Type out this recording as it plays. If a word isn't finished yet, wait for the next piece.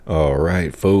All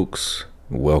right, folks.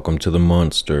 Welcome to the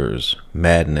Monsters,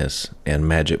 Madness, and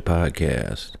Magic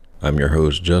podcast. I'm your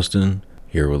host, Justin,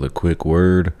 here with a quick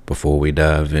word before we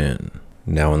dive in.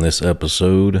 Now, in this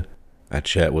episode, I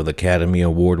chat with Academy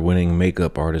Award-winning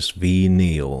makeup artist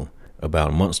Neill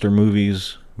about monster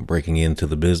movies, breaking into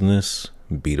the business,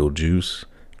 Beetlejuice,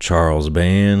 Charles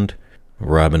Band,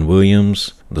 Robin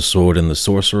Williams, The Sword and the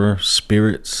Sorcerer,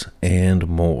 Spirits, and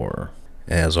more.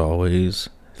 As always,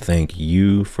 thank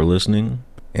you for listening,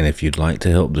 and if you'd like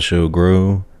to help the show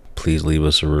grow, please leave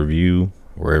us a review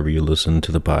wherever you listen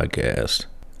to the podcast.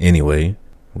 Anyway,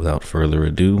 without further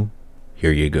ado,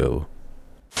 here you go.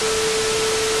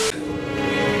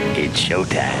 It's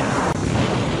showtime.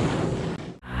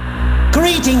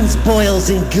 Greetings,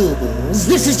 boils and ghouls.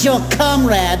 This is your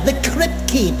comrade, the Crypt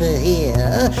Keeper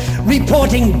here,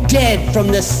 reporting dead from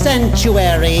the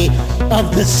sanctuary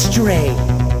of the strange.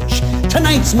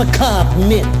 Tonight's macabre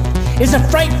myth is a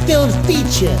fright-filled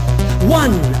feature,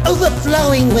 one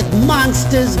overflowing with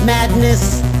monsters,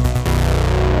 madness,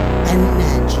 and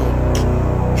magic.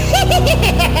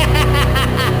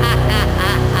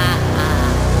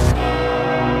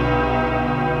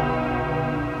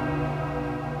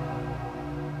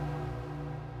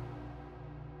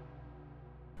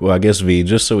 Well, I guess V,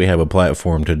 just so we have a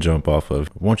platform to jump off of,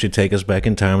 why don't you take us back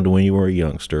in time to when you were a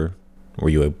youngster? Were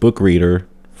you a book reader,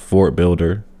 fort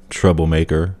builder,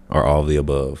 troublemaker, or all of the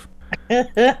above?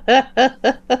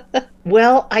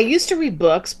 Well, I used to read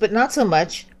books, but not so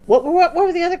much. What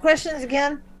were the other questions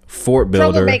again? Fort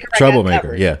builder,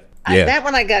 troublemaker, yeah. That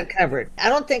one I got covered. I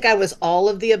don't think I was all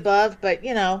of the above, but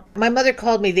my mother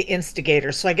called me the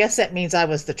instigator, so I guess that means I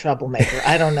was the troublemaker.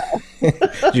 I don't know.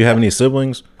 Do you have any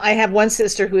siblings? I have one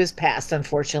sister who has passed,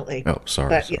 unfortunately. Oh, sorry.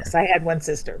 But yes, I had one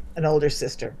sister, an older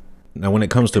sister. Now, when it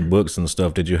comes to books and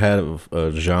stuff, did you have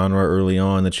a genre early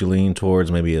on that you leaned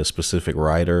towards, maybe a specific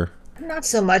writer? Not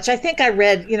so much. I think I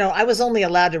read, I was only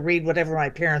allowed to read whatever my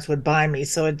parents would buy me.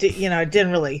 So it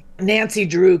didn't really Nancy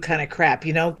Drew kind of crap,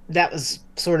 that was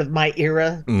sort of my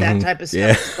era, that type of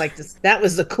stuff. Yeah. Like this, that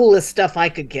was the coolest stuff I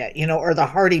could get, or the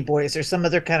Hardy Boys or some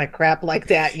other kind of crap like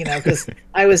that, because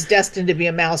I was destined to be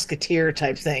a Mouseketeer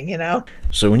type thing,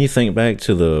 So when you think back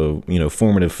to the,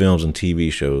 formative films and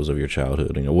TV shows of your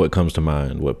childhood, what comes to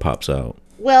mind? What pops out?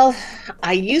 Well,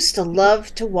 I used to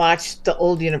love to watch the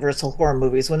old Universal horror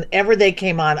movies. Whenever they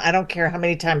came on, I don't care how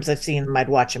many times I've seen them, I'd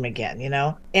watch them again,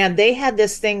 And they had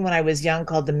this thing when I was young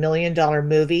called the $1 Million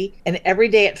Movie. And every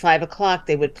day at 5:00,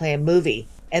 they would play a movie.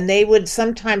 And they would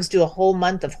sometimes do a whole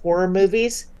month of horror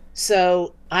movies.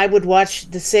 So I would watch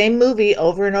the same movie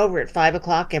over and over at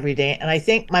 5:00 every day. And I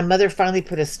think my mother finally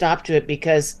put a stop to it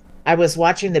because I was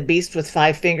watching The Beast with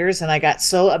Five Fingers, and I got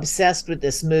so obsessed with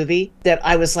this movie that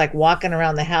I was like walking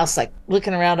around the house, like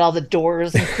looking around all the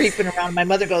doors and creeping around. My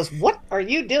mother goes, "What are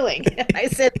you doing?" And I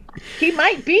said, "He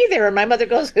might be there." And my mother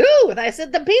goes, "Who?" And I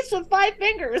said, "The Beast with Five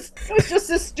Fingers." It was just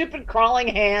this stupid crawling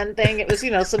hand thing. It was,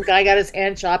 some guy got his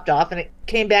hand chopped off and it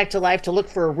came back to life to look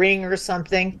for a ring or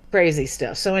something. Crazy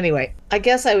stuff. So anyway, I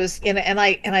guess I was in, and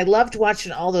I loved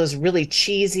watching all those really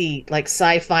cheesy, like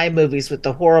sci-fi movies with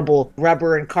the horrible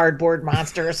rubber and cardboard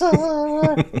monsters,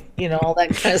 all that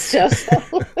kind of stuff.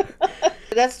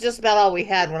 So that's just about all we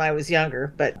had when I was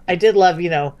younger. But I did love,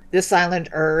 This Island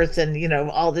Earth and,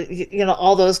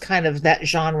 all those kind of that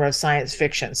genre of science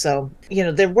fiction. So,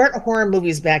 there weren't horror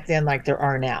movies back then like there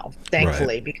are now,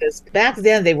 thankfully, Right. Because back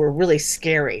then they were really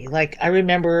scary. Like I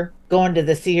remember going to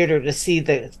the theater to see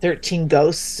the 13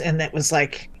 Ghosts, and that was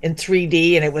like in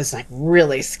 3D, and it was like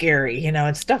really scary,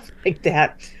 and stuff like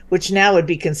that, which now would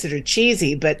be considered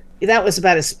cheesy, but that was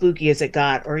about as spooky as it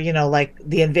got. Or, like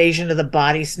the Invasion of the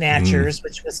Body Snatchers,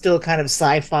 which was still kind of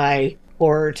sci-fi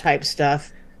horror type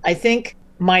stuff. I think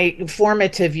my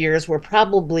formative years were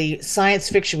probably science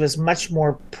fiction was much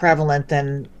more prevalent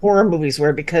than horror movies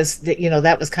were because,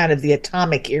 that was kind of the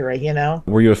atomic era,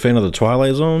 Were you a fan of the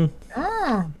Twilight Zone?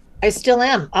 I still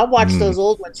am. I'll watch those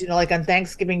old ones, like on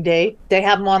Thanksgiving Day. They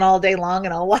have them on all day long,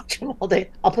 and I'll watch them all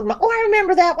day. I'll put them on. Oh, I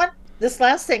remember that one. This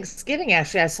last Thanksgiving,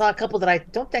 actually, I saw a couple that I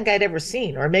don't think I'd ever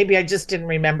seen, or maybe I just didn't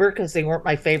remember because they weren't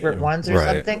my favorite ones or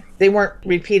Right. something. They weren't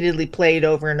repeatedly played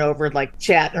over and over like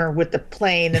Shatner with the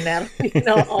plane and that,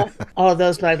 all of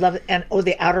those, but I love it. And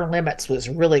The Outer Limits was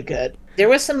really good. There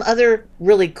was some other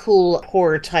really cool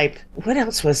horror type. What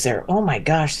else was there? Oh my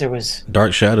gosh, there was...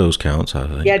 Dark Shadows counts, I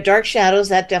think. Yeah, Dark Shadows,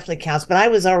 that definitely counts. But I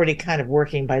was already kind of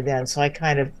working by then, so I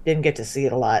kind of didn't get to see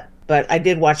it a lot. but I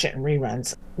did watch it in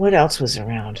reruns. What else was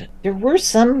around? There were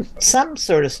some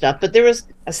sort of stuff, but there was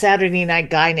a Saturday night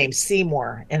guy named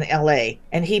Seymour in LA,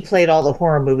 and he played all the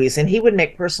horror movies, and he would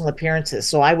make personal appearances.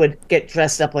 So I would get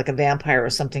dressed up like a vampire or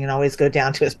something and always go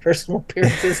down to his personal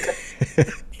appearances.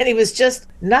 And he was just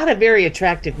not a very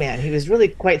attractive man. He was really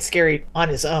quite scary on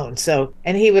his own. So,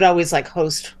 and he would always like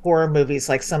host horror movies,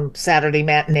 like some Saturday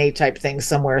matinee type thing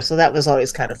somewhere. So that was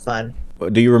always kind of fun.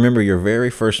 Do you remember your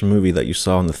very first movie that you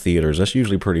saw in the theaters? That's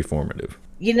usually pretty formative.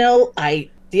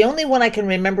 The only one I can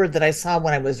remember that I saw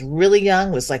when I was really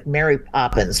young was like Mary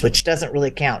Poppins, which doesn't really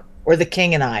count, or The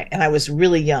King and I was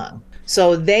really young.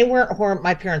 So they weren't horror.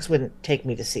 My parents wouldn't take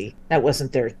me to see. That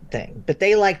wasn't their thing, but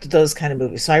they liked those kind of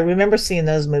movies. So I remember seeing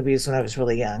those movies when I was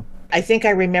really young. I think I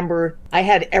remember I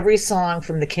had every song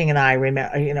from The King and I,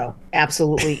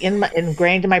 absolutely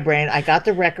ingrained in my brain. I got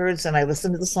the records and I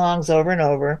listened to the songs over and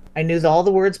over. I knew all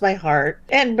the words by heart,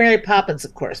 and Mary Poppins,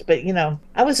 of course. But,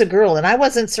 I was a girl and I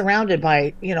wasn't surrounded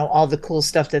by, all the cool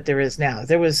stuff that there is now.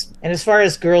 And as far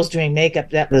as girls doing makeup,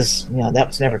 that was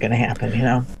never going to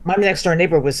happen, My next door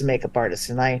neighbor was a makeup artist,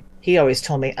 and he always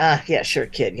told me, yeah, sure,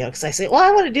 kid, because I say, well,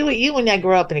 I want to do what you when I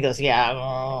grow up. And he goes,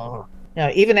 yeah,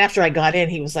 even after I got in,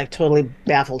 he was like totally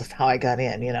baffled of how I got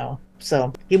in,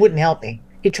 so he wouldn't help me.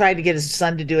 He tried to get his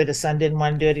son to do it. His son didn't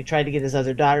want to do it. He tried to get his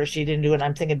other daughter. She didn't do it.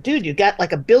 I'm thinking, dude, you got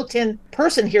like a built-in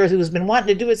person here who's been wanting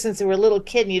to do it since they were a little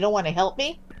kid, and you don't want to help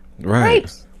me?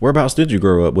 Right. Whereabouts did you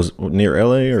grow up? Was it near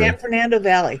LA or San Fernando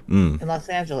Valley in Los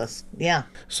Angeles? Yeah.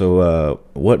 So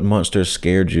what monster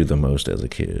scared you the most as a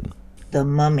kid? The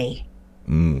Mummy.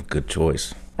 Good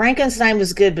choice. Frankenstein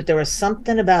was good, but there was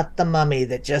something about the Mummy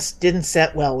that just didn't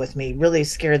set well with me. Really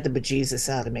scared the bejesus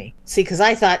out of me. See, because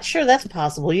I thought, sure, that's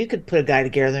possible. You could put a guy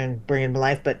together and bring him to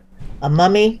life, but a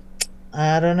mummy?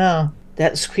 I don't know.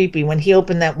 That was creepy. When he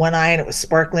opened that one eye and it was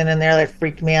sparkling in there, that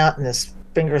freaked me out, and his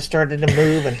finger started to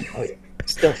move, and it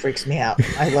still freaks me out.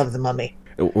 I love the Mummy.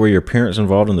 Were your parents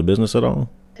involved in the business at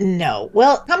all? No.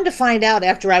 Well, come to find out,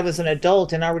 after I was an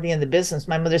adult and already in the business,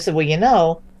 my mother said,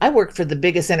 well, I worked for the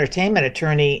biggest entertainment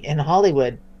attorney in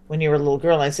Hollywood when you were a little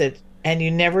girl. I said, and you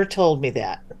never told me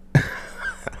that.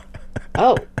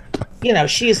 Oh,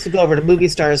 she used to go over to movie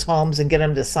stars' homes and get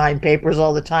them to sign papers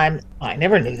all the time. I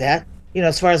never knew that.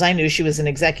 As far as I knew, she was an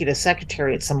executive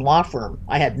secretary at some law firm.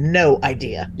 I had no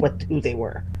idea who they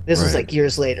were. This was like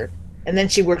years later. And then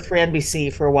she worked for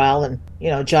NBC for a while, and,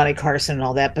 Johnny Carson and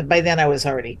all that. But by then I was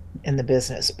already in the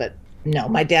business. But no,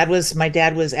 my dad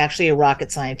was actually a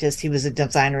rocket scientist. He was a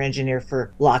designer engineer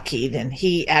for Lockheed, and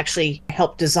he actually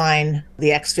helped design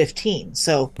the X-15.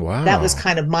 So that was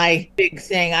kind of my big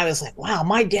thing. I was like, wow,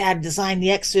 my dad designed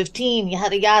the X-15,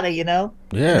 yada, yada, Yeah.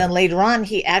 And then later on,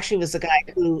 he actually was the guy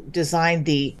who designed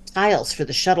the tiles for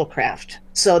the shuttlecraft.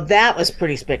 So that was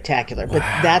pretty spectacular. But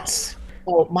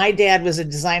my dad was a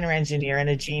designer engineer and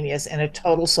a genius and a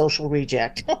total social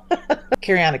reject.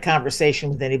 Carry on a conversation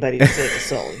with anybody to save a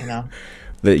soul,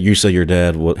 That you say your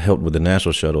dad helped with the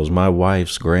NASA shuttles. My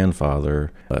wife's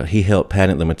grandfather, he helped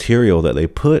patent the material that they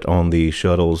put on the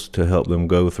shuttles to help them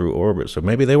go through orbit. So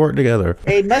maybe they worked together.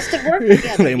 They must have worked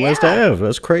together. They must have.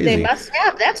 That's crazy. They must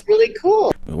have. That's really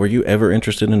cool. Were you ever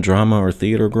interested in drama or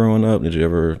theater growing up? Did you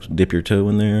ever dip your toe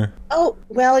in there? Oh,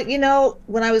 well,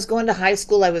 when I was going to high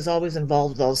school, I was always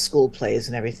involved with all school plays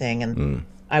and everything. And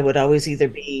I would always either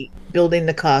be building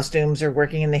the costumes or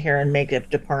working in the hair and makeup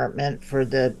department for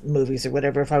the movies or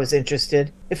whatever if I was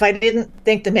interested. If I didn't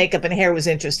think the makeup and hair was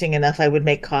interesting enough, I would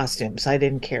make costumes. I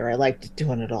didn't care. I liked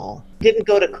doing it all. Didn't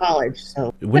go to college,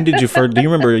 so. When did you first, do you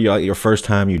remember your first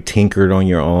time you tinkered on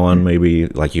your own? Maybe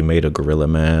like you made a gorilla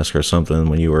mask or something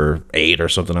when you were 8 or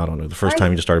something? I don't know. The first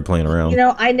time you just started playing around.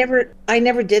 I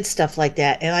never did stuff like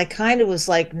that. And I kind of was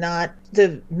like not.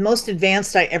 The most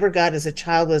advanced I ever got as a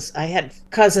child was I had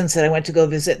cousins that I went to go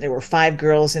visit, and there were 5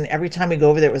 girls, and every time we go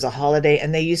over there it was a holiday,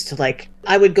 and they used to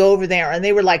I would go over there and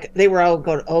they were all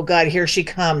going, oh God, here she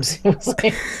comes. It was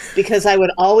like, because I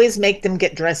would always make them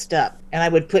get dressed up, and I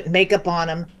would put makeup on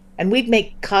them, and we'd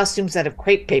make costumes out of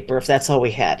crepe paper if that's all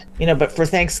we had. But for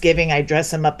Thanksgiving, I'd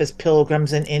dress them up as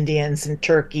pilgrims and Indians and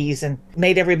turkeys and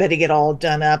made everybody get all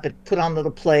done up and put on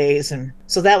little plays. And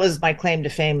so that was my claim to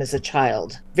fame as a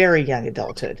child, very young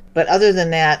adulthood. But other than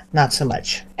that, not so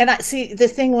much. And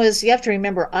the thing was, you have to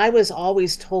remember, I was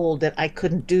always told that I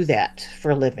couldn't do that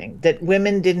for a living, that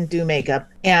women didn't do makeup.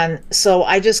 And so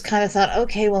I just kind of thought,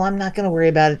 okay, well, I'm not going to worry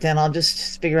about it then. I'll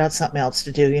just figure out something else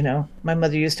to do, My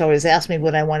mother used to always ask me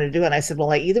what I wanted to do. And I said,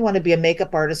 well, I either want to be a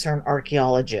makeup artist or an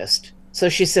archaeologist. So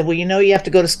she said, well, you have to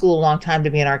go to school a long time to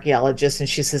be an archaeologist. And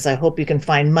she says, I hope you can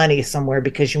find money somewhere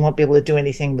because you won't be able to do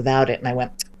anything without it. And I was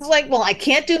like, well, I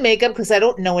can't do makeup because I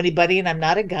don't know anybody and I'm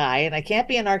not a guy. And I can't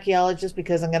be an archaeologist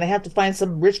because I'm going to have to find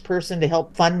some rich person to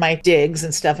help fund my digs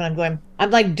and stuff. And I'm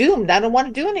like doomed. I don't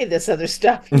want to do any of this other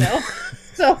stuff,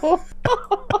 So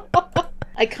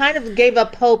I kind of gave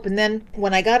up hope. And then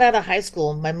when I got out of high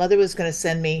school, my mother was going to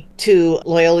send me to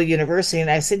Loyola University.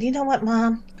 And I said, you know what,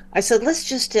 Mom? I said, let's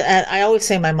just, I always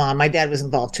say my mom, my dad was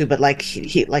involved too, but like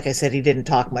like I said, he didn't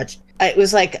talk much. It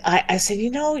was like, I said,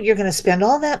 you're going to spend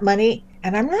all that money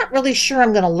and I'm not really sure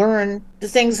I'm going to learn the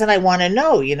things that I want to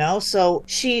know. So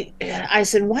I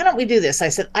said, why don't we do this? I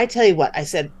said, I tell you what, I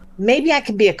said, maybe I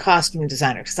can be a costume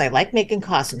designer because I like making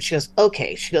costumes. She goes,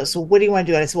 okay. She goes, so what do you want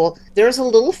to do? And I said, well, there's a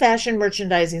little fashion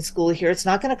merchandising school here. It's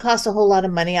not going to cost a whole lot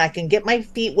of money. I can get my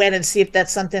feet wet and see if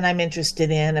that's something I'm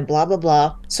interested in and blah, blah,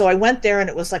 blah. So I went there and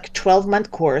it was like a 12-month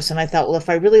course. And I thought, well, if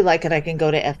I really like it, I can go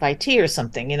to FIT or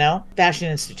something, Fashion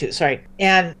Institute. Sorry.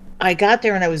 And I got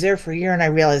there and I was there for a year and I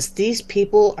realized these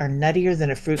people are nuttier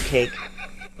than a fruitcake.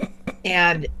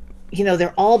 And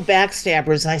they're all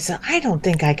backstabbers. And I said, I don't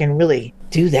think I can really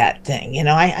do that thing.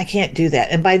 I can't do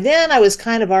that. And by then I was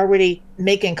kind of already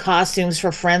making costumes for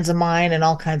friends of mine and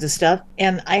all kinds of stuff.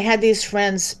 And I had these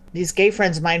gay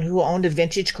friends of mine who owned a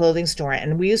vintage clothing store.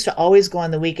 And we used to always go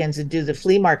on the weekends and do the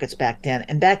flea markets back then.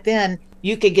 And back then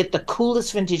you could get the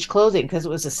coolest vintage clothing because it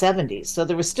was the 70s. So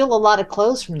there was still a lot of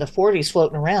clothes from the 40s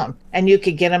floating around. And you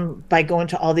could get them by going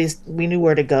to all these, we knew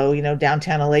where to go,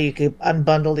 downtown LA, you could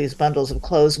unbundle these bundles of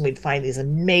clothes and we'd find these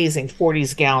amazing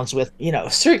 40s gowns with,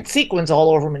 sequins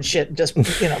all over them and shit, just,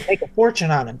 make a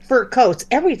fortune on them. Fur coats,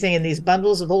 everything in these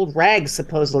bundles of old rags,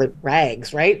 supposedly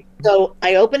rags, right? So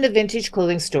I opened a vintage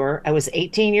clothing store. I was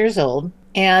 18 years old.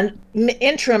 And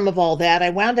interim of all that, I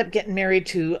wound up getting married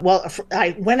to,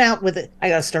 I went out with it. I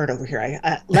got to start over here.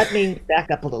 Let me back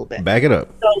up a little bit. Back it up.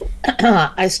 So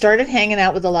I started hanging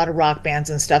out with a lot of rock bands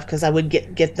and stuff because I would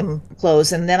get them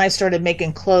clothes. And then I started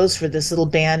making clothes for this little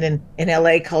band in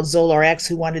LA called Zolar X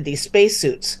who wanted these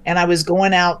spacesuits. And I was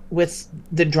going out with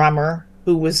the drummer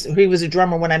he was a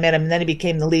drummer when I met him, and then he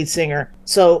became the lead singer.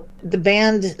 So the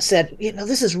band said,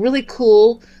 this is really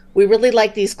cool. We really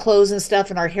like these clothes and stuff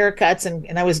and our haircuts.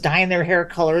 And I was dyeing their hair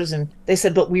colors. And they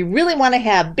said, but we really want to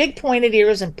have big pointed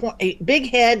ears and big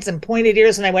heads and pointed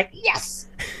ears. And I went, yes.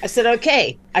 I said,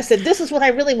 okay. I said, this is what I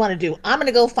really want to do. I'm going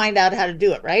to go find out how to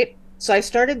do it, right? So I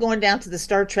started going down to the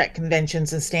Star Trek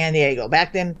conventions in San Diego.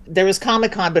 Back then, there was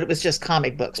Comic-Con, but it was just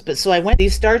comic books. But so I went to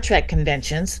these Star Trek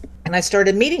conventions, and I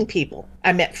started meeting people.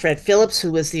 I met Fred Phillips,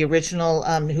 who was the original,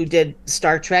 who did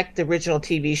Star Trek, the original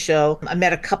TV show. I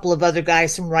met a couple of other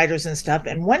guys, some writers and stuff.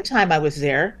 And one time I was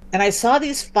there, and I saw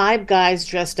these 5 guys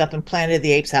dressed up in Planet of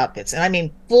the Apes outfits. And I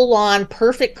mean, full-on,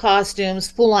 perfect costumes,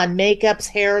 full-on makeups,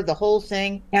 hair, the whole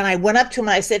thing. And I went up to them,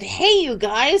 and I said, hey, you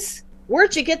guys,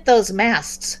 where'd you get those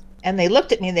masks? And they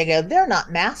looked at me and they go, they're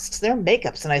not masks, they're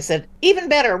makeups. And I said, even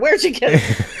better, where'd you get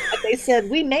them? And they said,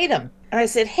 we made them. And I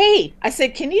said, hey,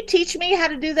 can you teach me how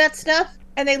to do that stuff?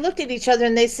 And they looked at each other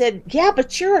and they said, yeah,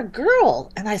 but you're a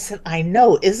girl. And I said, I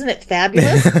know, isn't it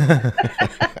fabulous?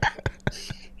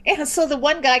 And so the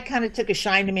one guy kind of took a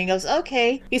shine to me and goes,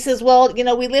 okay. He says, well,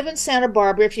 we live in Santa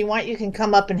Barbara. If you want, you can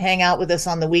come up and hang out with us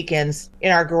on the weekends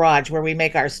in our garage where we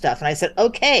make our stuff. And I said,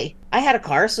 okay. I had a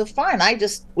car, so fine. I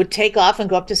just would take off and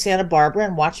go up to Santa Barbara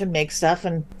and watch him make stuff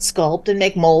and sculpt and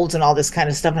make molds and all this kind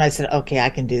of stuff. And I said, okay, I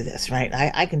can do this, right?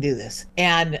 I can do this.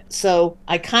 And so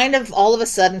I kind of all of a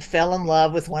sudden fell in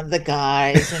love with one of the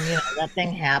guys and, that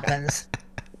thing happens.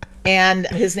 And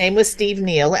his name was Steve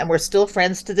Neill, and we're still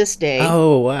friends to this day.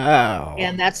 Oh, wow.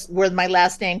 And that's where my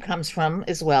last name comes from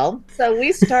as well. So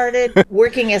we started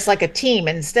working as like a team.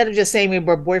 And instead of just saying we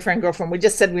were boyfriend, girlfriend, we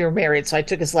just said we were married. So I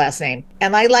took his last name.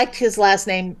 And I liked his last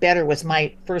name better with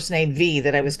my first name, V,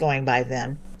 that I was going by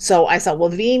then. So I thought, well,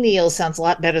 V. Neill sounds a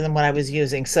lot better than what I was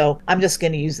using. So I'm just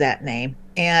going to use that name.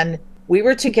 And we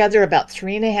were together about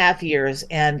 3.5 years,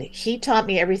 and he taught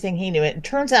me everything he knew. It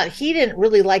turns out he didn't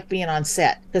really like being on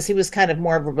set because he was kind of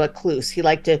more of a recluse. He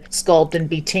liked to sculpt and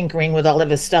be tinkering with all of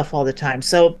his stuff all the time.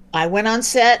 So I went on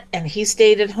set, and he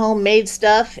stayed at home, made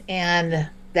stuff, and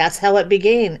that's how it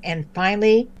began. And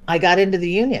finally, I got into the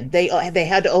union. They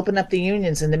had to open up the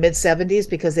unions in the mid-'70s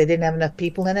because they didn't have enough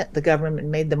people in it. The government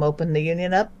made them open the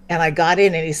union up. And I got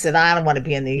in and he said, I don't want to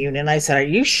be in the union. I said, are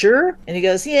you sure? And he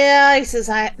goes, yeah. He says,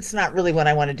 it's not really what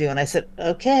I want to do. And I said,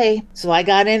 okay. So I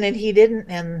got in and he didn't.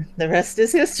 And the rest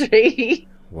is history.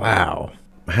 Wow.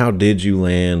 How did you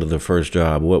land the first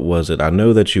job? What was it? I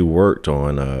know that you worked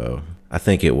on I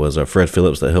think it was Fred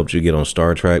Phillips that helped you get on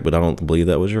Star Trek, but I don't believe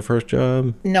that was your first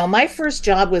job. No, my first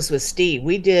job was with Steve.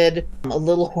 We did a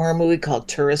little horror movie called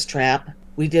Tourist Trap.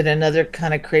 We did another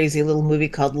kind of crazy little movie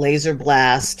called Laser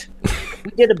Blast.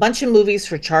 We did a bunch of movies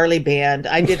for Charlie Band.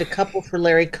 I did a couple for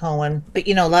Larry Cohen. But,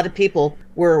 a lot of people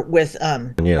were with Yeah,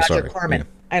 Roger sorry. Corman. Yeah.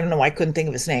 I don't know. I couldn't think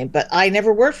of his name, but I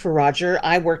never worked for Roger.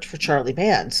 I worked for Charlie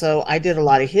Band. So I did a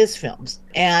lot of his films.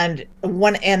 And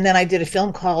then I did a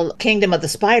film called Kingdom of the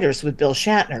Spiders with Bill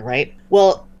Shatner, right?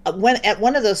 Well, when at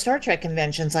one of those Star Trek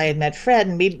conventions, I had met Fred,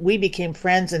 and we became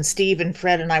friends, and Steve and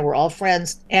Fred and I were all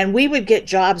friends. And we would get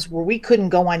jobs where we couldn't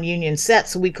go on union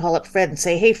sets, so we'd call up Fred and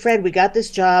say, "Hey, Fred, we got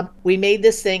this job. We made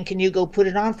this thing. Can you go put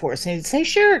it on for us?" And he'd say,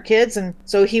 "Sure, kids." And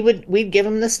so we'd give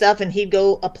him the stuff, and he'd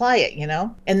go apply it,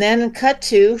 And then cut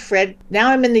to Fred. Now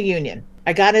I'm in the union.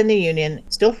 I got in the union,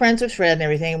 still friends with Fred and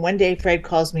everything. And one day Fred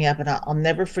calls me up, and I'll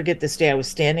never forget this day. I was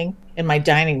standing in my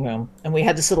dining room, and we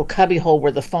had this little cubby hole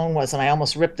where the phone was, and I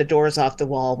almost ripped the doors off the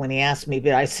wall when he asked me.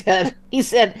 But he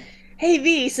said, "Hey,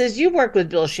 V," he says, "you worked with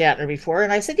Bill Shatner before."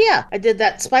 And I said, "Yeah, I did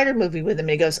that spider movie with him."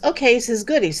 And he goes, "Okay." He says,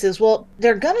 "Good." He says, "Well,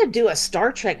 they're going to do a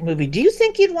Star Trek movie. Do you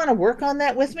think you'd want to work on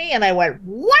that with me?" And I went,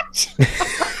 "What?"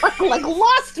 I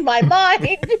lost my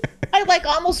mind. I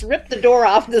almost ripped the door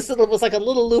off. It was like a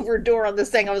little louver door on this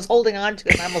thing I was holding on to,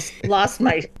 and I almost lost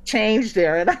my change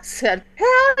there. And I said, "Hell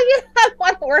yeah, I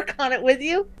want to work on it with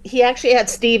you." He actually had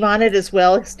Steve on it as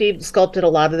well. Steve sculpted a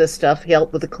lot of this stuff. He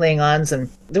helped with the Klingons, and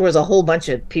there was a whole bunch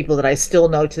of people that I still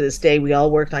know to this day. We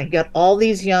all worked on. He got all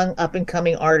these young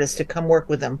up-and-coming artists to come work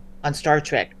with him on Star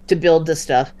Trek to build this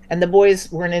stuff. And the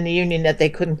boys weren't in the union that they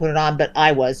couldn't put it on, but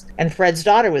I was. And Fred's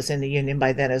daughter was in the union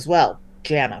by then as well,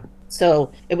 Jana.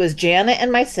 So it was Jana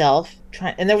and myself,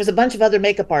 and there was a bunch of other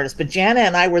makeup artists, but Jana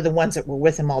and I were the ones that were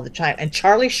with him all the time. And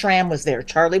Charlie Schramm was there.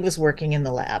 Charlie was working in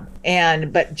the lab.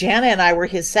 But Jana and I were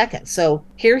his second. So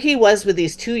here he was with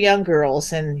these two young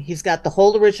girls, and he's got the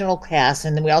whole original cast.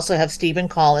 And then we also have Stephen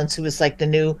Collins, who was like the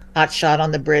new hot shot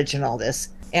on the bridge and all this.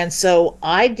 And so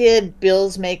I did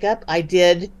Bill's makeup. I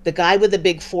did the guy with the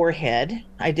big forehead.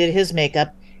 I did his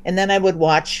makeup. And then I would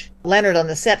watch Leonard on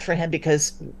the set for him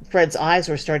because Fred's eyes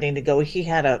were starting to go. He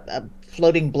had a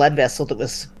floating blood vessel that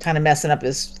was kind of messing up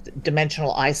his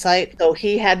dimensional eyesight. So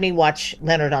he had me watch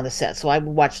Leonard on the set. So I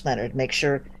would watch Leonard, make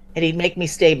sure, and he'd make me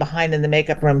stay behind in the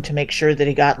makeup room to make sure that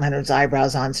he got Leonard's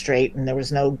eyebrows on straight and there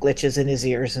was no glitches in his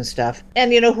ears and stuff.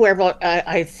 And, whoever,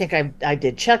 I think I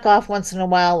did Chekhov once in a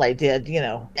while. I did,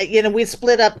 we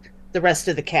split up the rest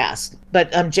of the cast.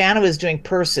 But Jana was doing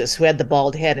Persis, who had the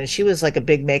bald head, and she was like a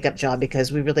big makeup job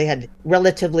because we really had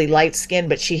relatively light skin,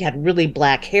 but she had really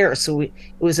black hair. So it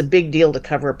was a big deal to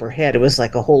cover up her head. It was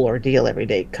like a whole ordeal every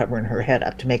day covering her head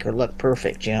up to make her look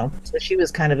perfect, So she was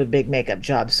kind of a big makeup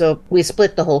job. So we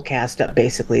split the whole cast up,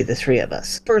 basically, the three of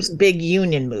us. First big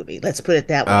union movie. Let's put it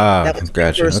that way. That was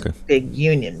gotcha. the first big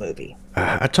union movie.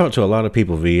 I talked to a lot of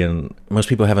people, V, and most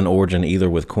people have an origin either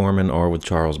with Corman or with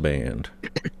Charles Band.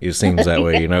 It seems that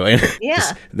way, And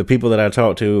Yeah. the people that I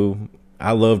talk to,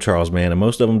 I love Charles Band, and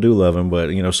most of them do love him,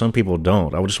 but, some people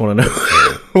don't. I just want to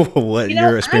know what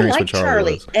your experience with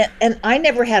Charlie was. And I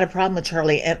never had a problem with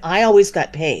Charlie, and I always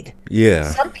got paid.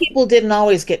 Yeah. Some people didn't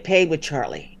always get paid with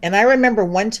Charlie. And I remember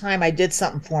one time I did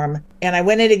something for him, and I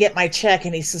went in to get my check,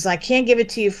 and he says, "I can't give it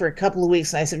to you for a couple of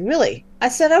weeks." And I said, "Really?" I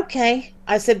said, "Okay."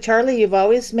 I said, "Charlie, you've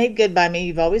always made good by me.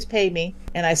 You've always paid me."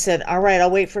 And I said, "All right,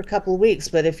 I'll wait for a couple of weeks,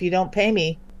 but if you don't pay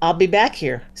me, I'll be back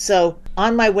here." So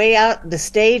on my way out the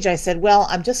stage, I said, "Well,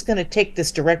 I'm just going to take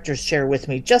this director's chair with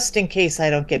me just in case I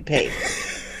don't get paid."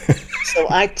 So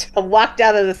I walked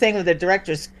out of the thing with the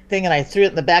director's thing, and I threw it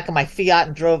in the back of my Fiat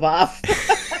and drove off.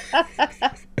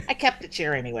 I kept the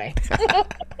chair anyway.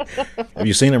 Have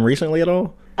you seen him recently at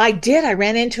all? I did. I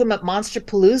ran into him at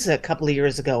Monsterpalooza a couple of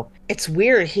years ago. It's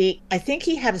weird. I think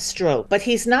he had a stroke, but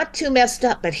he's not too messed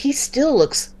up, but he still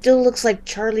looks like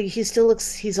Charlie.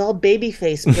 He's all baby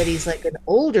face, but he's like an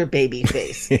older baby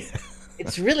face. Yeah.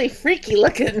 It's really freaky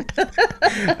looking.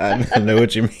 I know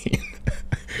what you mean.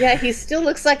 Yeah, he still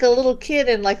looks like a little kid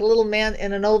and like a little man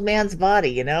in an old man's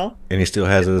body, And he still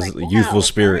has his youthful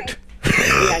spirit.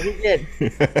 Yeah, he did.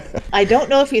 I don't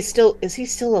know if is he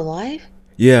still alive?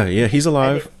 Yeah, he's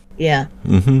alive. Yeah.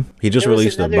 Mm-hmm. He just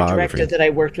released a biography. Another director that I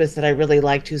worked with that I really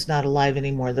liked, who's not alive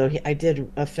anymore, though. I did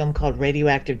a film called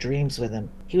Radioactive Dreams with him.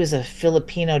 He was a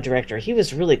Filipino director. He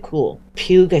was really cool.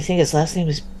 Pugh, I think his last name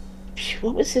was...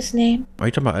 What was his name? Are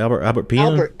you talking about Albert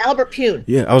Pune? Albert Pune.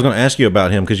 Yeah, I was going to ask you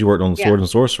about him because you worked on Sword and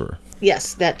Sorcerer.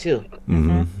 Yes, that too.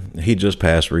 Mm-hmm. He just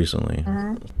passed recently.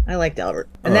 Mm-hmm. I liked Albert.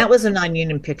 And that was a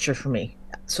non-union picture for me,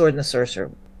 Sword and the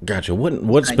Sorcerer. Gotcha.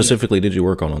 What specifically did you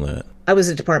work on that? I was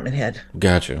a department head.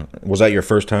 Gotcha. Was that your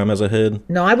first time as a head?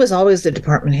 No, I was always the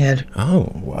department head.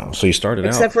 Oh, wow. So you started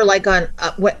Except out. for like on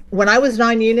when I was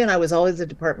non-union, I was always a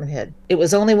department head. It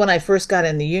was only when I first got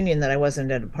in the union that I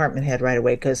wasn't a department head right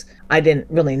away because I didn't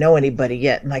really know anybody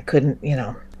yet, and I couldn't,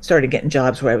 started getting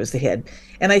jobs where I was the head.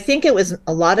 And I think it was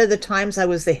a lot of the times I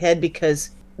was the head because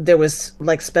there was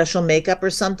like special makeup or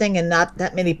something, and not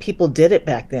that many people did it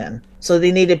back then. So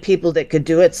they needed people that could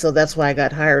do it. So that's why I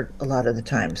got hired a lot of the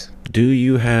times. Do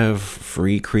you have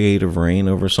free creative reign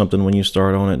over something when you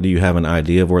start on it? Do you have an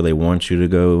idea of where they want you to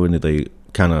go, and do they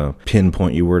kind of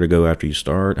pinpoint you where to go after you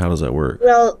start? How does that work?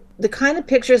 Well, the kind of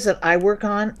pictures that I work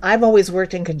on, I've always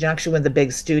worked in conjunction with the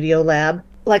big studio lab.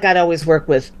 Like I'd always work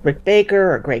with Rick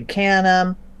Baker or Greg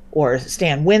Canham or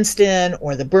Stan Winston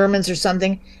or the Bermans or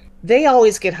something. They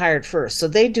always get hired first. So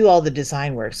they do all the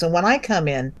design work. So when I come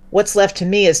in, what's left to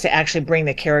me is to actually bring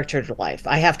the character to life.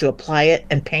 I have to apply it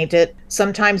and paint it.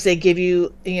 Sometimes they give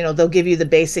you, they'll give you the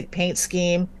basic paint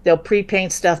scheme. They'll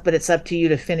pre-paint stuff, but it's up to you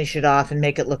to finish it off and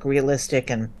make it look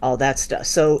realistic and all that stuff.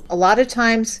 So a lot of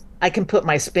times I can put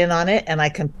my spin on it and I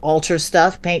can alter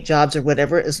stuff, paint jobs or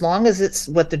whatever, as long as it's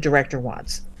what the director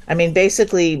wants. I mean,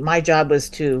 basically, my job was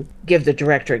to give the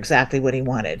director exactly what he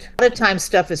wanted. A lot of times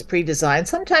stuff is pre-designed.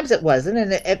 Sometimes it wasn't,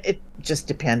 and it just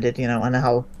depended, on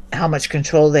how much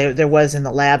control there was in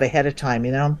the lab ahead of time,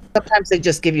 Sometimes they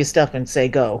just give you stuff and say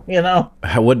go,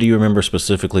 What do you remember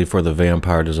specifically for the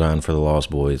vampire design for the Lost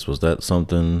Boys? Was that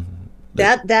something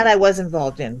That I was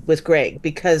involved in with Greg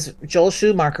because Joel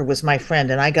Schumacher was my friend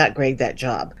and I got Greg that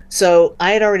job. So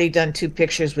I had already done 2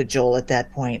 pictures with Joel at that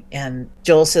point, and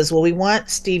Joel says, well, we want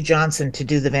Steve Johnson to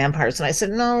do the vampires. And I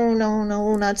said, no,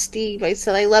 not Steve. I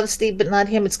said, I love Steve, but not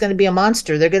him. It's going to be a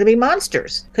monster. They're going to be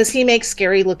monsters because he makes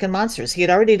scary looking monsters. He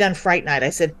had already done Fright Night. I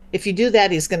said, if you do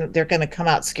that, they're going to come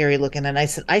out scary looking. And I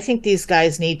said, I think these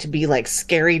guys need to be like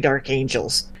scary dark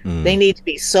angels. They need to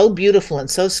be so beautiful and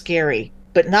so scary,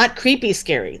 but not creepy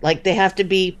scary. Like they have to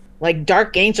be like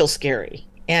dark angel scary.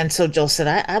 And so Joel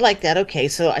said, I like that. Okay.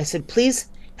 So I said, please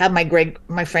have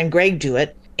my friend Greg do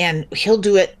it, and he'll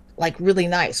do it like really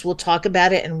nice. We'll talk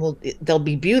about it and they'll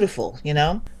be beautiful,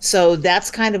 So that's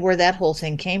kind of where that whole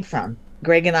thing came from.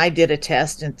 Greg and I did a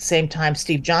test, and at the same time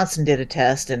Steve Johnson did a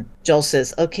test, and Joel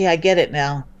says, okay, I get it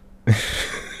now.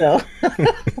 So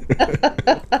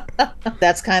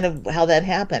that's kind of how that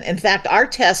happened. In fact, our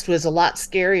test was a lot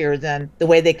scarier than the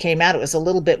way they came out. It was a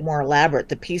little bit more elaborate.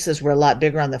 The pieces were a lot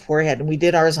bigger on the forehead, and we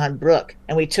did ours on Brooke,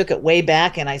 and we took it way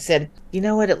back, and I said, you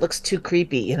know what, it looks too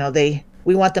creepy.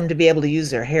 We want them to be able to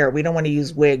use their hair. We don't want to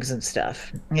use wigs and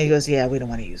stuff. And he goes, yeah, we don't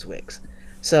want to use wigs.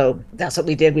 So that's what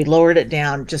we did. We lowered it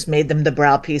down, just made them the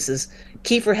brow pieces.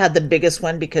 Kiefer had the biggest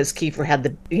one because Kiefer had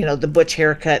the butch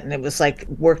haircut, and it was like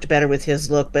worked better with his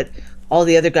look. But all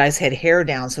the other guys had hair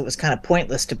down, so it was kind of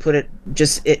pointless to put it.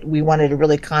 We wanted to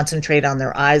really concentrate on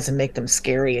their eyes and make them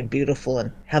scary and beautiful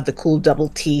and have the cool double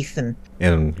teeth. And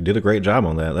you did a great job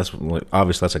on that. That's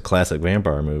obviously that's a classic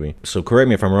vampire movie. So correct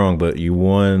me if I'm wrong, but you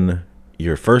won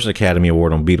your first Academy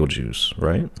Award on Beetlejuice,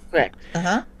 right? Correct.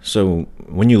 So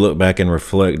when you look back and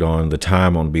reflect on the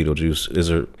time on Beetlejuice, is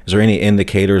there any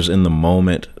indicators in the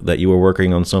moment that you were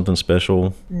working on something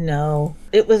special? No,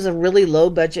 it was a really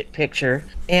low budget picture.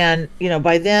 And,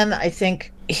 by then I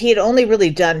think he had only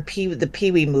really done the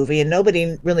Pee-wee movie, and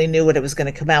nobody really knew what it was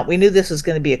going to come out. We knew this was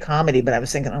going to be a comedy, but I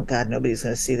was thinking, oh God, nobody's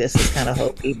going to see this. It's kind of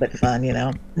hokey, but fun,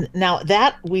 Now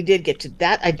that I did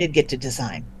get to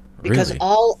design. Because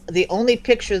Really? the only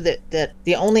picture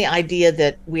the only idea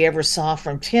that we ever saw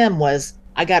from Tim was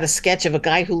I got a sketch of a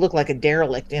guy who looked like a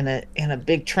derelict in a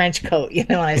big trench coat,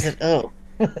 and I said, oh,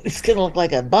 he's gonna look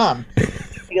like a bum.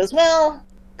 He goes, well,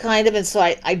 kind of. And so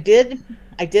I did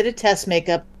a test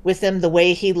makeup with him the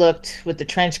way he looked with the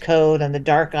trench coat and the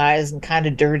dark eyes and kind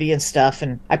of dirty and stuff.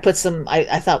 And I put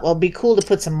I thought, well, it'd be cool to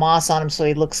put some moss on him so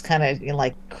he looks kind of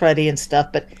like cruddy and stuff,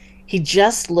 but he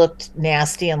just looked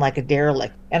nasty and like a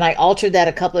derelict. And I altered that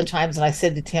a couple of times, and I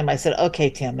said to Tim, I said, okay,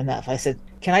 Tim, enough. I said,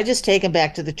 can I just take him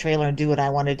back to the trailer and do what I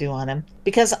want to do on him?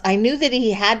 Because I knew that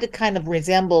he had to kind of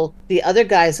resemble the other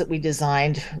guys that we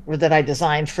designed, or that I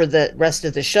designed for the rest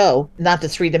of the show, not the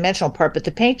 3-dimensional part, but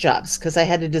the paint jobs, because I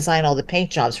had to design all the paint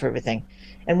jobs for everything.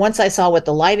 And once I saw what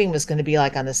the lighting was going to be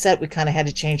like on the set, we kind of had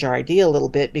to change our idea a little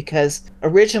bit, because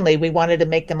originally we wanted to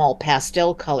make them all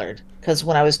pastel colored. Because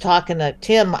when I was talking to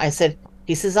Tim,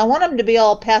 he says, I want them to be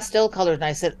all pastel colored. And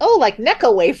I said, oh, like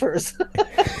Necco wafers.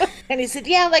 And he said,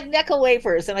 yeah, like Necco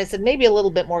wafers. And I said, maybe a little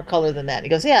bit more color than that. And he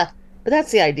goes, yeah, but that's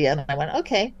the idea. And I went,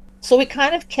 okay. So we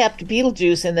kind of kept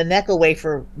Beetlejuice in the nickel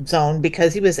wafer zone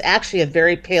because he was actually a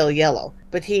very pale yellow.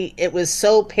 But it was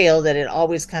so pale that it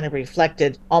always kind of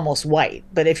reflected almost white.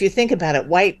 But if you think about it,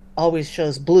 white always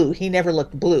shows blue. He never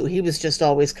looked blue. He was just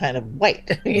always kind of white,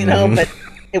 but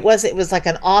it was like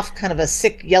an off kind of a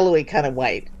sick yellowy kind of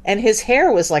white. And his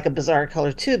hair was like a bizarre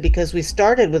color too, because we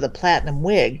started with a platinum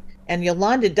wig. And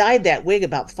Yolanda dyed that wig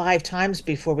about 5 times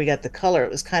before we got the color.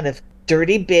 It was kind of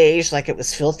dirty beige, like it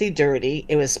was filthy dirty.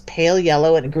 It was pale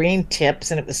yellow and green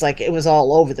tips, and it was like it was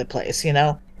all over the place,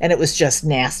 And it was just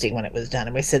nasty when it was done.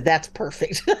 And we said, that's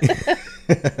perfect.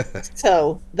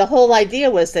 So the whole idea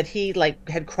was that he like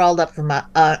had crawled up from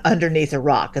underneath a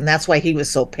rock, and that's why he was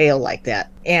so pale like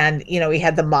that. And he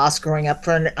had the moss growing up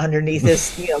from underneath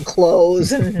his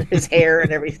clothes and his hair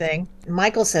and everything.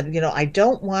 Michael said,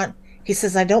 he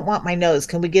says, I don't want my nose.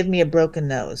 Can we give me a broken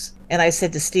nose? And I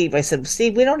said to Steve,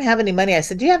 Steve, we don't have any money. I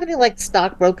said, do you have any like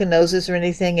stock broken noses or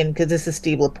anything? And because this is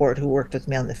Steve Laporte, who worked with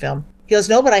me on the film. He goes,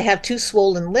 no, but I have 2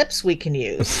 swollen lips we can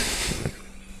use.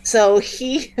 So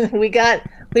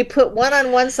we put one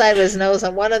on one side of his nose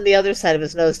and one on the other side of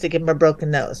his nose to give him a broken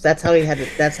nose. That's how he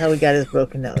got his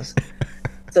broken nose.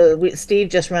 So Steve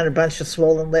just ran a bunch of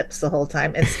swollen lips the whole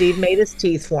time. And Steve made his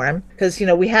teeth for him because,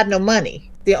 we had no money.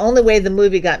 The only way the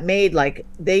movie got made, like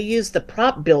they used the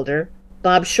prop builder,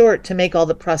 Bob Short, to make all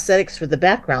the prosthetics for the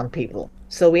background people.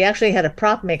 So we actually had a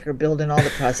prop maker build in all the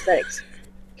prosthetics.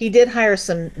 He did hire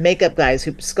some makeup guys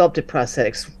who sculpted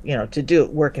prosthetics, to do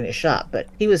work in his shop, but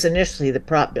he was initially the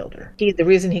prop builder. The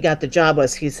reason he got the job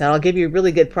was he said, I'll give you a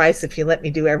really good price if you let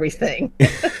me do everything.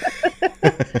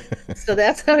 So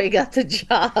that's how he got the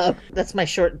job. That's my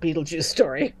short Beetlejuice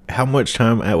story. How much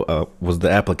time was the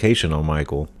application on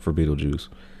Michael for Beetlejuice?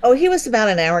 Oh, he was about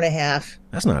an hour and a half.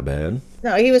 That's not bad.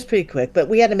 No, he was pretty quick, but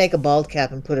we had to make a bald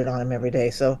cap and put it on him every day.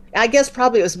 So I guess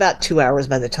probably it was about 2 hours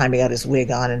by the time he got his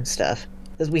wig on and stuff.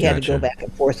 Because we had to go back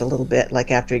and forth a little bit.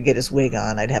 Like after he'd get his wig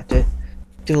on, I'd have to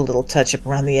do a little touch up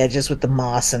around the edges with the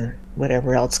moss and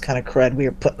whatever else kind of crud we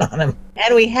were putting on him.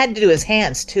 And we had to do his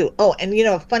hands too. Oh, and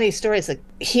a funny story is like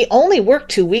he only worked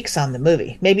 2 weeks on the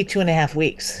movie, maybe 2.5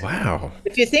 weeks. Wow.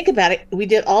 If you think about it, we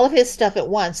did all of his stuff at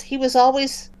once. He was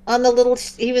always in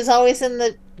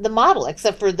the model,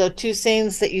 except for the 2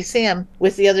 scenes that you see him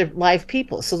with the other live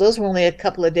people. So those were only a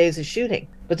couple of days of shooting.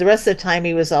 But the rest of the time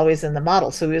he was always in the model,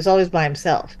 so he was always by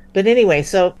himself. But anyway,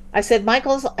 so I said,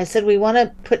 we want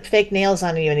to put fake nails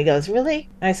on you. And he goes, really?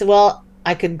 And I said, well,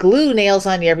 I could glue nails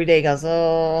on you every day. He goes,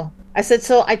 oh. I said,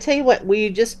 so I tell you what, will you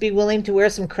just be willing to wear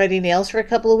some cruddy nails for a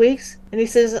couple of weeks? And he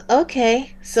says,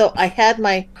 okay. So I had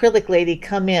my acrylic lady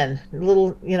come in,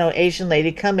 little, Asian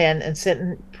lady come in and sit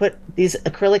and put these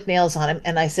acrylic nails on him.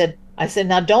 And I said,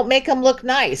 now don't make them look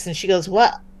nice. And she goes,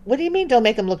 what? What do you mean don't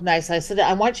make them look nice? I said,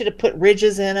 I want you to put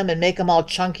ridges in them and make them all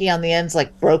chunky on the ends,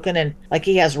 like broken and like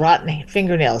he has rotten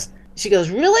fingernails. She goes,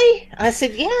 really? I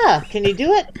said, yeah. Can you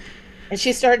do it? And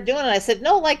she started doing it. I said,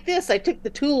 no, like this. I took the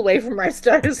tool away from her. I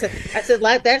said,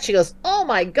 like that. She goes, oh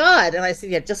my God. And I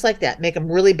said, yeah, just like that. Make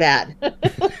them really bad.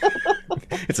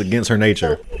 It's against her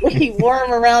nature. So we wore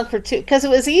them around for 2, because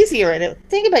it was easier. And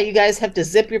think about it, you guys have to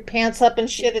zip your pants up and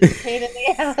shit. It's a pain in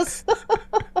the ass.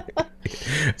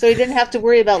 So he didn't have to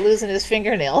worry about losing his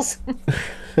fingernails.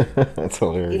 That's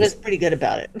hilarious. He was pretty good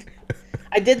about it.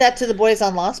 I did that to the boys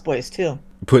on Lost Boys too.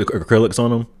 Put acrylics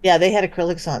on them? Yeah, they had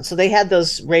acrylics on. So they had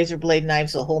those razor blade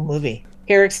knives the whole movie.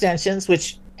 Hair extensions,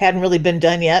 which hadn't really been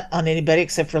done yet on anybody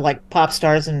except for like pop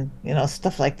stars and,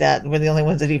 stuff like that. We're the only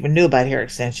ones that even knew about hair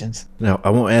extensions. Now, I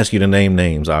won't ask you to name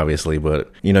names, obviously,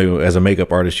 but, as a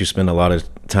makeup artist, you spend a lot of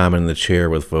time in the chair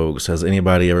with folks. Has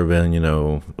anybody ever been,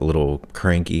 a little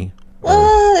cranky?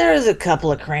 There was a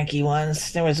couple of cranky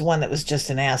ones. There was one that was just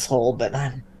an asshole, but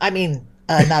not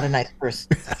a nice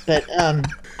person. But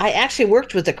I actually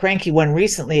worked with a cranky one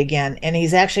recently again, and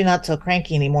he's actually not so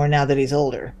cranky anymore now that he's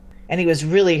older. And he was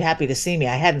really happy to see me.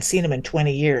 I hadn't seen him in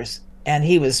 20 years, and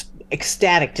he was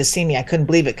ecstatic to see me. I couldn't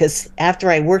believe it, because after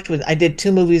I did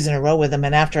 2 movies in a row with him,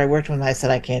 and after I worked with him, I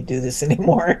said, I can't do this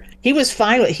anymore. He was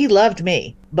fine. He loved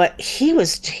me, but he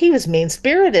was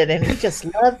mean-spirited, and he just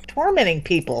loved tormenting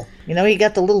people. He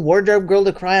got the little wardrobe girl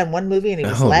to cry in one movie, and he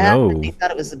was laughing. No. He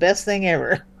thought it was the best thing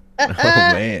ever. Oh,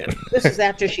 man. This was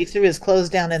after she threw his clothes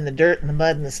down in the dirt and the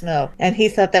mud and the snow. And he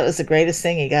thought that was the greatest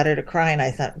thing. He got her to cry. And I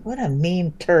thought, what a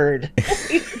mean turd.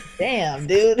 Damn,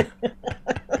 dude.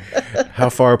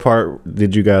 How far apart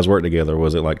did you guys work together?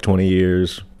 Was it like 20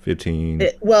 years, 15?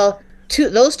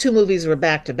 Those 2 movies were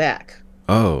back to back.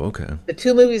 Oh, okay. The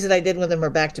 2 movies that I did with him were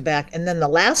back to back. And then the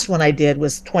last one I did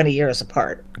was 20 years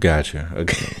apart. Gotcha.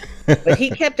 Okay. But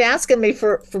he kept asking me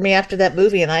for me after that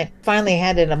movie, and I finally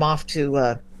handed him off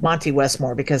to Monty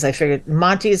Westmore, because I figured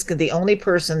Monty's the only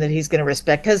person that he's going to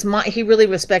respect, because he really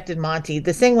respected Monty.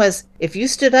 The thing was, if you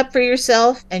stood up for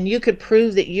yourself and you could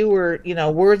prove that you were,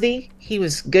 worthy, he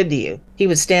was good to you. He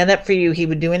would stand up for you. He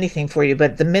would do anything for you.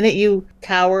 But the minute you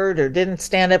cowered or didn't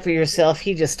stand up for yourself,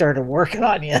 he just started working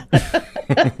on you.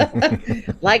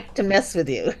 Like to mess with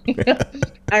you.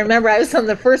 I remember I was on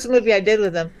the first movie I did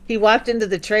with him. He walked into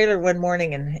the trailer one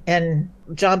morning, and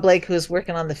John Blake, who was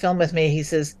working on the film with me, he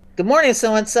says, "Good morning,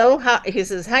 so-and-so." He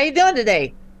says, "How you doing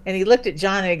today?" And he looked at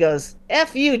John and he goes,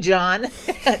 "F you, John."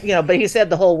 But he said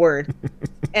the whole word.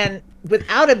 And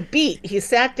without a beat, he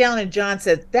sat down and John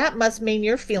said, "That must mean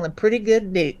you're feeling pretty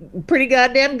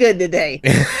goddamn good today."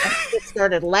 And he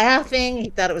started laughing.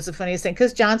 He thought it was the funniest thing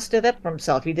because John stood up for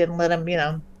himself. He didn't let him,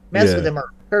 mess with him or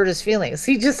hurt his feelings.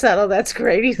 He just said, "Oh, that's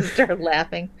great." He started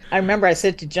laughing. I remember I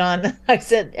said to John,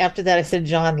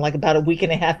 John, like about a week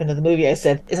and a half into the movie, I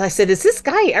said, "Is this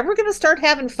guy ever going to start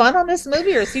having fun on this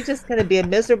movie, or is he just going to be a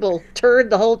miserable turd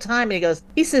the whole time?" And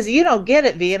he says, "You don't get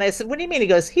it, V." And I said, "What do you mean?" He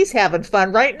goes, "He's having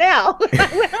fun right now." I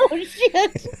went, "Oh,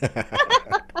 shit."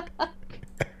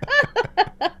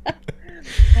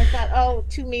 I thought, oh,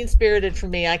 too mean-spirited for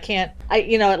me. Like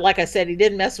I said, he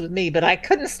didn't mess with me, but I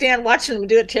couldn't stand watching him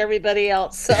do it to everybody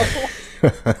else. So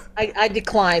I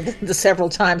declined the several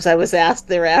times I was asked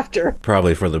thereafter.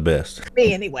 Probably for the best.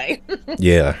 Me, anyway.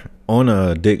 Yeah.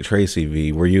 On Dick Tracy,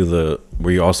 V, were you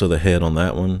also the head on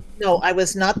that one? No, I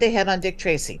was not the head on Dick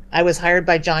Tracy. I was hired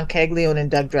by John Caglione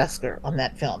and Doug Drexler on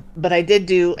that film. But I did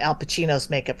do Al Pacino's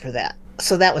makeup for that.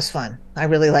 So that was fun. I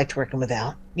really liked working with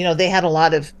Al. They had a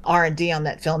lot of R&D on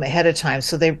that film ahead of time,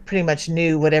 so they pretty much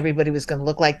knew what everybody was going to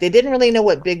look like. They didn't really know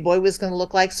what Big Boy was going to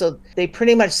look like, so they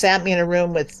pretty much sat me in a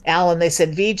room with Al, and they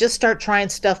said, "V, just start trying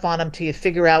stuff on him till you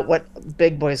figure out what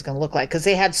Big Boy is going to look like," because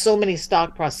they had so many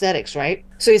stock prosthetics, right?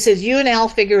 So he says, "You and Al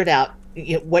figure it out.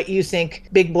 What you think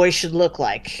Big Boy should look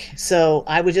like." So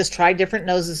I would just try different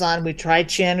noses on. We tried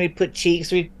chin, we put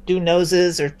cheeks, we do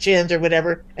noses or chins or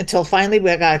whatever, until finally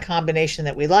we got a combination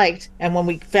that we liked. And when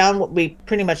we found what we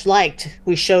pretty much liked,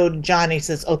 we showed John. He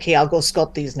says, "Okay, I'll go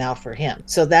sculpt these now for him."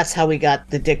 So that's how we got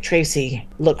the Dick Tracy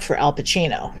look for Al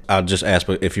Pacino. I'll just ask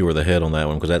if you were the head on that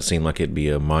one, because that seemed like it'd be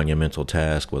a monumental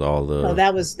task with all the... Oh,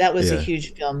 that was a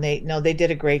huge film. They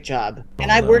did a great job.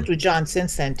 And I've worked with John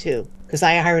since then too, because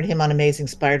I hired him on Amazing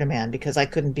Spider-Man because I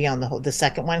couldn't be on the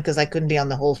second one because I couldn't be on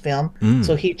the whole film.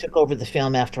 So he took over the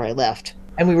film after I left.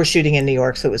 And we were shooting in New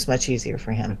York, so it was much easier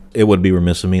for him. It would be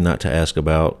remiss of me not to ask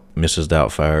about Mrs.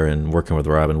 Doubtfire and working with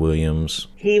Robin Williams.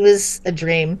 He was a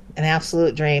dream, an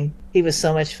absolute dream. He was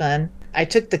so much fun. I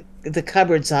took the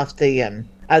cupboards off the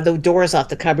doors off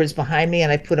the cupboards behind me,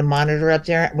 and I put a monitor up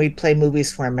there, and we'd play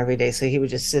movies for him every day, so he would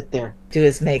just sit there, do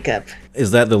his makeup.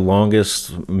 Is that the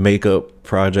longest makeup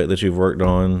project that you've worked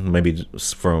on, maybe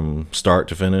from start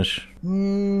to finish?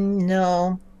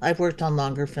 No, I've worked on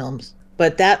longer films.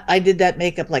 But I did that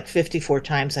makeup like 54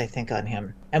 times, I think, on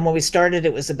him. And when we started,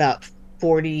 it was about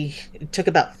 40. It took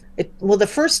the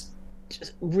first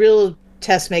real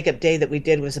test makeup day that we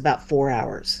did was about 4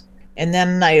 hours. And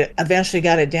then I eventually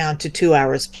got it down to 2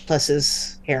 hours plus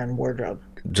his hair and wardrobe.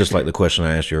 Just like the question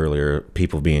I asked you earlier,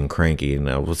 people being cranky.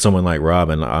 Now, with someone like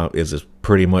Robin, is it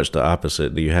pretty much the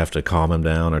opposite? Do you have to calm him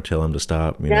down or tell him to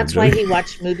stop? That's why he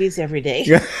watched movies every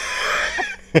day.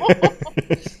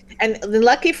 And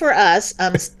lucky for us,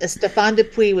 Stefan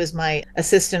Dupuis was my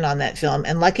assistant on that film.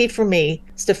 And lucky for me,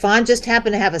 Stefan just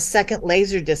happened to have a second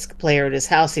Laserdisc player at his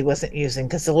house he wasn't using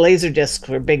because the Laserdiscs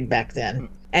were big back then.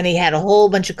 And he had a whole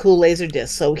bunch of cool Laserdiscs.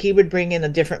 So he would bring in a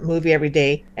different movie every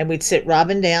day, and we'd sit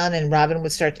Robin down, and Robin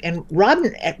would start. And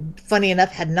Robin, funny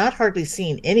enough, had not hardly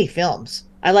seen any films.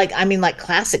 Like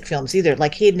classic films either.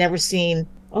 Like he had never seen...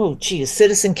 Oh, geez,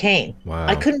 Citizen Kane. Wow.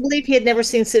 I couldn't believe he had never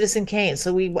seen Citizen Kane.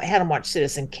 So we had him watch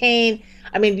Citizen Kane.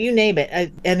 I mean, you name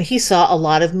it. And he saw a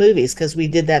lot of movies because we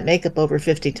did that makeup over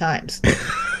 50 times.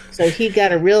 So he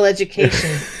got a real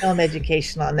film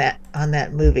education on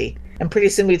that movie. And pretty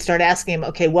soon we'd start asking him,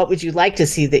 okay, what would you like to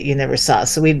see that you never saw?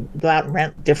 So we'd go out and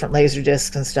rent different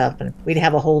Laserdiscs and stuff. And we'd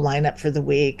have a whole lineup for the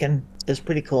week. And it was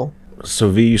pretty cool. So,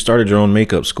 V, you started your own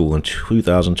makeup school in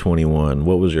 2021.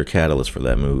 What was your catalyst for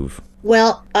that move?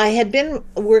 Well, I had been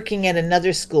working at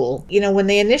another school. When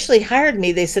they initially hired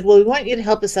me, they said, well, we want you to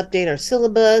help us update our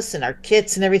syllabus and our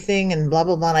kits and everything and blah,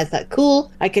 blah, blah. And I thought,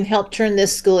 cool, I can help turn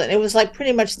this school. And it was like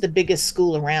pretty much the biggest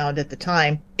school around at the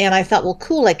time. And I thought, well,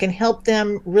 cool, I can help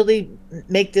them really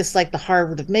make this like the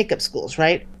Harvard of makeup schools,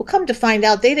 right? Well, come to find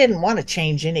out, they didn't want to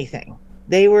change anything.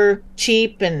 They were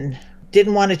cheap and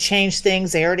didn't want to change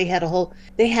things. They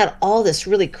had all this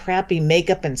really crappy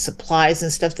makeup and supplies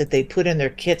and stuff that they put in their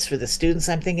kits for the students.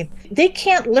 I'm thinking, they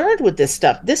can't learn with this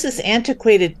stuff. This is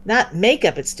antiquated, not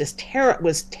makeup. It's just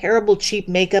was terrible, cheap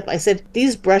makeup. I said,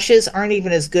 these brushes aren't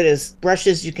even as good as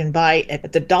brushes you can buy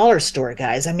at the dollar store,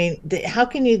 guys. I mean, how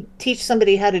can you teach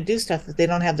somebody how to do stuff if they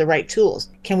don't have the right tools?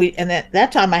 And at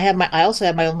that time I also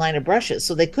had my own line of brushes.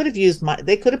 So they could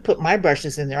have put my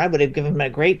brushes in there. I would have given them a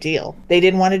great deal. They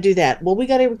didn't want to do that. Well, we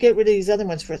got to get rid of these other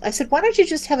ones first. I said, why don't you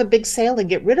just have a big sale and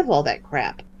get rid of all that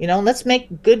crap? And let's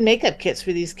make good makeup kits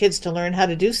for these kids to learn how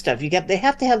to do stuff. They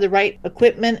have to have the right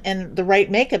equipment and the right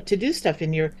makeup to do stuff.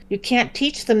 And you can't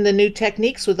teach them the new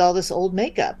techniques with all this old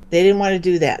makeup. They didn't want to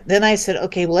do that. Then I said,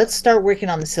 okay, well, let's start working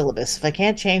on the syllabus. If I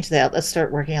can't change that, let's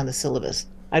start working on the syllabus.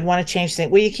 I'd want to change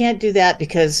things. Well, you can't do that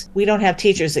because we don't have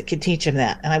teachers that can teach them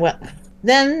that. And I went,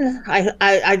 then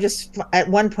I just, at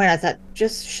one point I thought,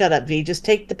 just shut up, V, just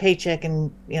take the paycheck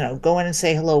and, go in and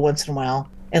say hello once in a while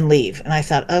and leave. And I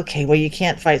thought, okay, well, you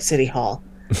can't fight City Hall.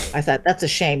 I thought, that's a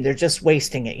shame. They're just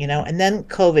wasting it, And then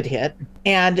COVID hit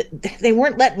and they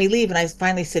weren't letting me leave. And I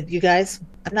finally said, you guys,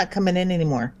 I'm not coming in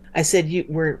anymore. I said,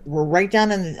 we're right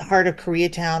down in the heart of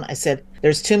Koreatown. I said,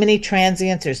 there's too many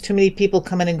transients. There's too many people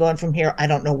coming and going from here. I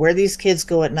don't know where these kids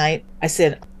go at night. I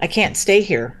said, I can't stay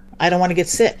here. I don't want to get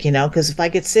sick, because if I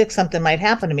get sick, something might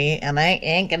happen to me and I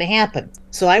ain't going to happen.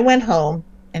 So I went home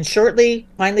and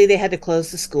finally they had to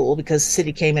close the school because the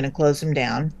city came in and closed them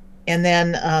down. And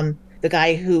then the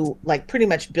guy who pretty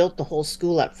much built the whole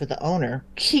school up for the owner,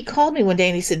 he called me one day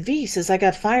and he said, V, he says, I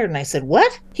got fired. And I said,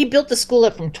 what? He built the school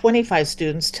up from 25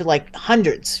 students to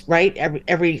hundreds, right?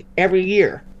 Every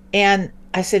year. And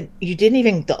I said,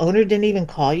 the owner didn't even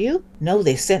call you? No,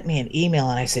 they sent me an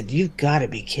email. And I said, you've got to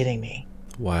be kidding me.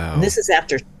 Wow. And this is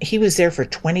after he was there for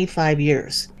 25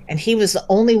 years. And he was the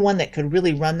only one that could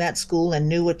really run that school and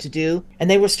knew what to do. And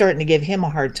they were starting to give him a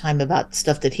hard time about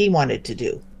stuff that he wanted to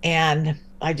do. And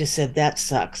I just said, that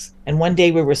sucks. And one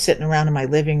day we were sitting around in my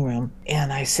living room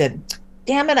and I said,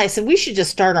 damn it. I said, we should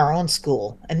just start our own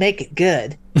school and make it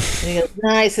good. And he goes,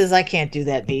 no, he says, I can't do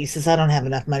that, B. He says, I don't have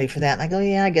enough money for that. And I go,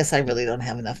 yeah, I guess I really don't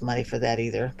have enough money for that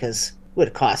either because it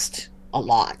would cost a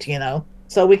lot,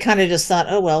 So we kind of just thought,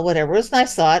 oh, well, whatever. It was a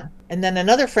nice thought. And then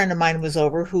another friend of mine was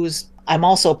over I'm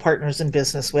also partners in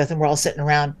business with, and we're all sitting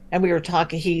around and we were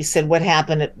talking. He said, what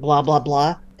happened at blah, blah,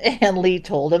 blah. And Lee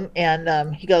told him.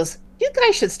 And he goes, you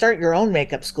guys should start your own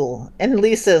makeup school. And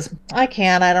Lee says, I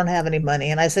don't have any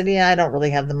money. And I said, yeah, I don't really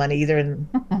have the money either. And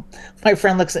my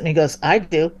friend looks at me and goes, I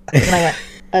do. And I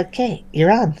went, okay,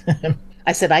 you're on.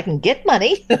 I said, I can get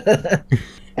money.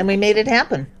 And we made it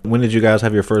happen. When did you guys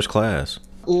have your first class?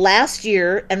 Last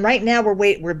year. And right now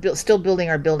we're still building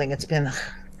our building. It's been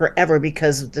forever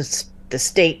because of the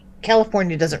state.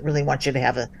 California doesn't really want you to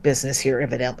have a business here,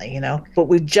 evidently, But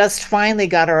we just finally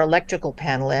got our electrical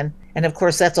panel in. And of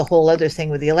course, that's a whole other thing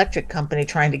with the electric company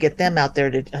trying to get them out there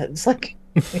it's like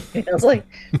if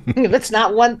it's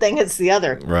not one thing, it's the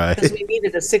other. Right. Because we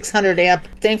needed a 600 amp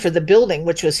thing for the building,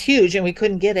 which was huge, and we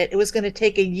couldn't get it. It was going to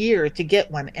take a year to get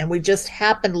one. And we just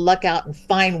happened to luck out and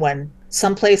find one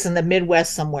someplace in the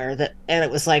Midwest somewhere and it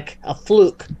was like a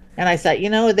fluke. And I thought,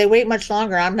 if they wait much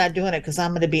longer, I'm not doing it because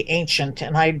I'm going to be ancient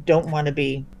and I don't want to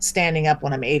be standing up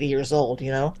when I'm 80 years old,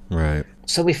 Right.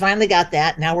 So we finally got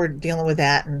that. Now we're dealing with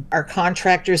that. And our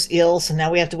contractor's ill. So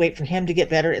now we have to wait for him to get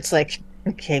better. It's like,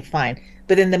 okay, fine.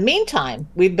 But in the meantime,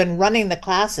 we've been running the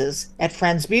classes at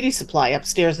Friends Beauty Supply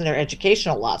upstairs in their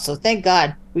educational lot. So thank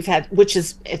God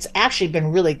it's actually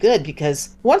been really good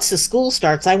because once the school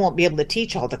starts, I won't be able to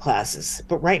teach all the classes.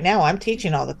 But right now I'm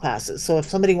teaching all the classes. So if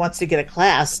somebody wants to get a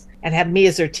class and have me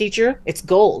as their teacher, it's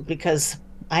gold because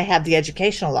I have the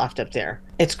educational loft up there.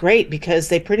 It's great because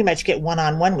they pretty much get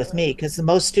one-on-one with me because the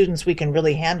most students we can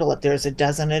really handle up there is a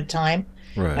dozen at a time.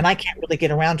 Right. And I can't really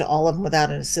get around to all of them without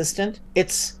an assistant.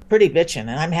 It's pretty bitchin',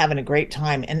 and I'm having a great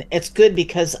time. And it's good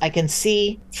because I can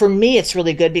see, for me, it's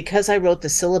really good because I wrote the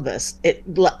syllabus. It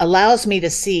allows me to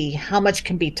see how much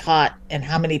can be taught and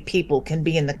how many people can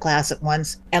be in the class at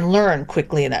once and learn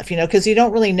quickly enough, because you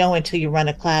don't really know until you run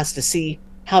a class to see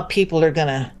how people are going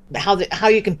to, how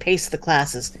you can pace the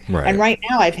classes. Right. And right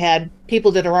now I've had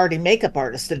people that are already makeup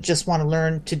artists that just want to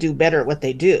learn to do better at what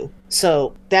they do.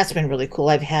 So that's been really cool.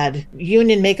 I've had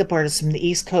union makeup artists from the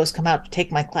East Coast come out to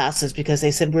take my classes because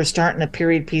they said, we're starting a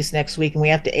period piece next week and we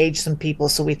have to age some people.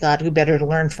 So we thought, who better to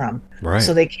learn from? Right.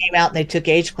 So they came out and they took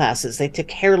age classes. They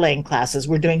took hair laying classes.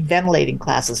 We're doing ventilating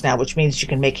classes now, which means you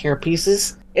can make hair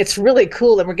pieces. It's really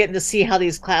cool. And we're getting to see how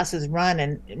these classes run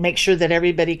and make sure that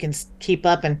everybody can keep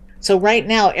up. And so right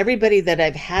now, everybody that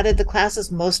I've had at the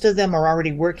classes, most of them are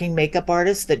already working makeup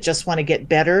artists that just want to get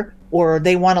better or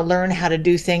they want to learn how to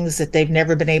do things that they've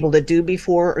never been able to do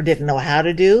before or didn't know how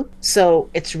to do. So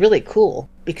it's really cool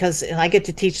and I get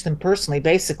to teach them personally,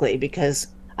 basically, because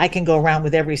I can go around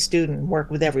with every student and work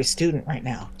with every student right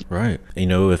now. Right.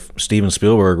 If Steven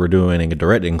Spielberg were doing a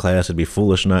directing class, it'd be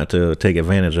foolish not to take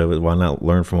advantage of it. Why not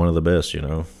learn from one of the best,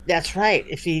 That's right.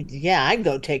 I'd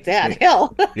go take that.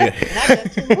 Hell. Yeah. And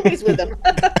I've done 2 movies with him.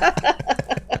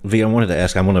 V, I wanted to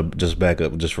ask, I want to just back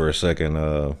up just for a second.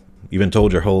 You've been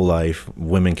told your whole life,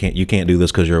 you can't do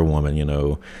this because you're a woman,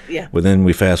 Yeah. But then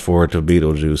we fast forward to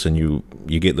Beetlejuice, and you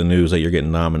get the news that you're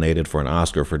getting nominated for an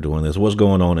Oscar for doing this. What's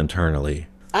going on internally?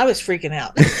 I was freaking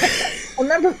out. Well,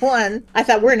 number one, I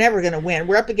thought we're never going to win.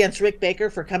 We're up against Rick Baker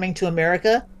for Coming to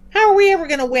America. How are we ever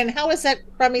going to win? How is that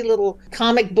crummy little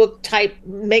comic book type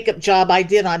makeup job I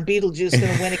did on Beetlejuice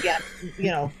going to win against,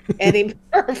 Eddie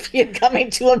Murphy and Coming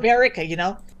to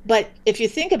America, But if you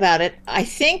think about it, I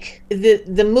think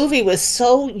the movie was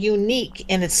so unique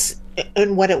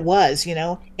in what it was,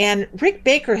 and Rick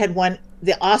Baker had won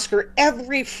the Oscar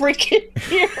every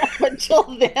freaking year up until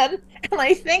then. And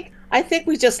I think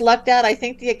we just lucked out. I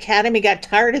think the Academy got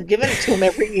tired of giving it to him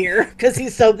every year because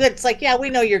he's so good. It's like, yeah, we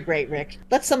know you're great, Rick.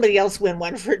 Let somebody else win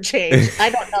one for a change.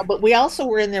 I don't know. But we also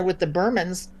were in there with the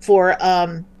Bermans for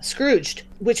Scrooged,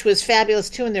 which was fabulous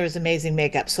too. And there was amazing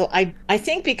makeup. So I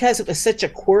think because it was such a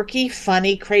quirky,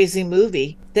 funny, crazy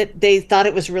movie that they thought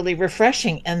it was really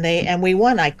refreshing. And we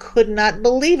won. I could not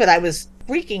believe it. I was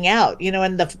freaking out,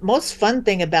 and the most fun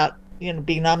thing about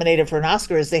being nominated for an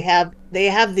Oscar is they have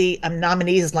the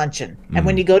nominees luncheon. And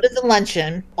when you go to the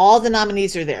luncheon, all the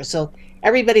nominees are there. So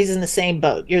everybody's in the same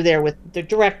boat. You're there with the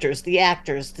directors, the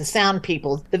actors, the sound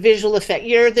people, the visual effect.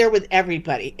 You're there with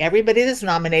everybody. Everybody that's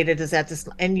nominated is at this,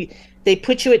 and they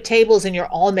put you at tables and you're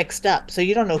all mixed up. So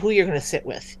you don't know who you're going to sit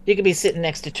with. You could be sitting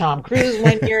next to Tom Cruise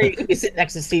one year. You could be sitting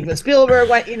next to Steven Spielberg.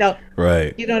 Right.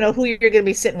 You don't know who you're going to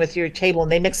be sitting with at your table,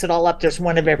 and they mix it all up. There's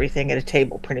one of everything at a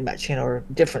table, pretty much, or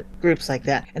different groups like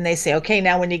that. And they say, okay,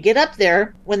 now when you get up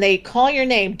there, when they call your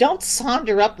name, don't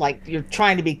saunter up like you're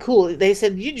trying to be cool. They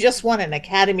said, you just won an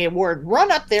Academy Award.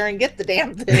 Run up there and get the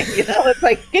damn thing. It's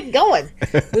like, get going.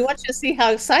 We want you to see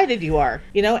how excited you are.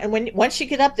 And once you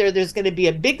get up there, there's going to be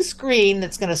a big screen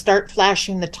that's going to start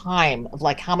flashing the time of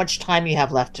like how much time you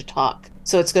have left to talk.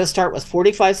 So it's going to start with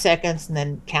 45 seconds and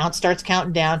then starts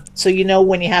counting down. So you know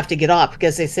when you have to get off,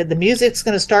 because they said the music's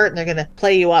going to start and they're going to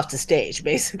play you off the stage,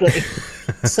 basically.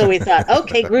 So we thought,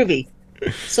 okay, groovy.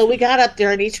 So we got up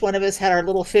there and each one of us had our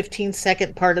little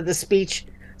 15-second part of the speech.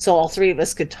 So all 3 of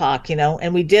us could talk,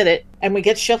 and we did it. And we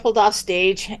get shuffled off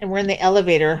stage and we're in the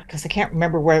elevator, because I can't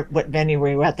remember what venue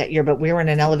we were at that year, but we were in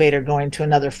an elevator going to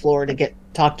another floor to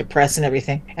talk to press and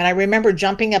everything. And I remember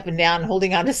jumping up and down,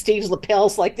 holding on to Steve's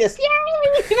lapels like this.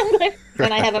 Yay!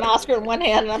 And I had an Oscar in one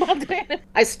hand. And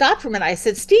I stopped for a minute. I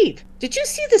said, Steve, did you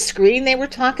see the screen they were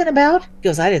talking about? He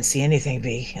goes, I didn't see anything,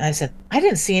 V. And I said, I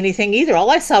didn't see anything either.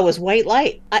 All I saw was white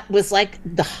light. It was like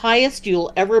the highest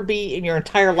you'll ever be in your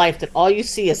entire life, that all you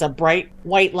see is a bright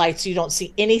white light. So you don't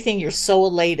see anything. You're so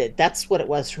elated. That's what it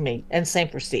was for me. And same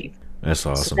for Steve. That's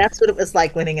awesome. So that's what it was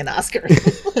like winning an Oscar.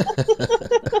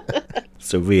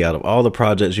 So V, out of all the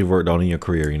projects you've worked on in your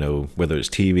career, whether it's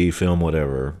TV, film,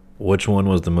 whatever, which one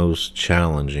was the most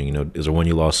challenging? Is there one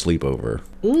you lost sleep over?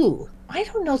 Ooh, I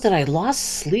don't know that I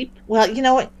lost sleep. Well, you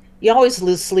know what? You always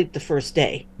lose sleep the first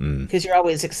day because you're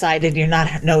always excited. You're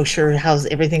not sure how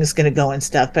everything's going to go and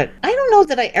stuff. But I don't know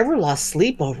that I ever lost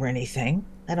sleep over anything.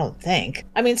 I don't think.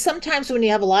 I mean, sometimes when you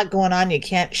have a lot going on, you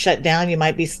can't shut down. You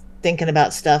might be thinking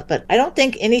about stuff, but I don't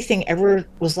think anything ever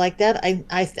was like that.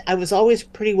 I was always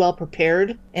pretty well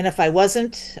prepared, and if I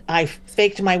wasn't, I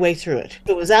faked my way through it. If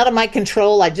it was out of my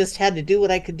control, I just had to do what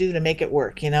I could do to make it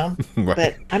work, Right.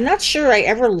 But I'm not sure I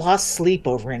ever lost sleep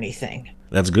over anything.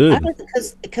 That's good.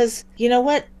 Because you know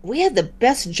what? We had the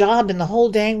best job in the whole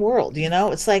dang world,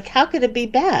 It's like, how could it be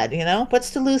bad, What's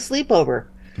to lose sleep over?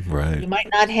 Right. You might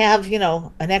not have,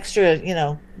 an extra,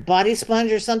 body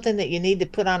sponge or something that you need to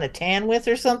put on a tan with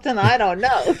or something. I don't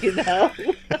know,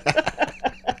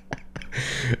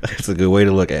 That's a good way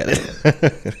to look at it.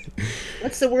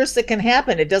 What's the worst that can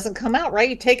happen? It doesn't come out right.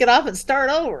 You take it off and start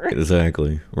over.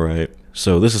 Exactly. Right.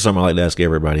 So this is something I like to ask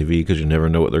everybody, V, because you never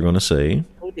know what they're going to say.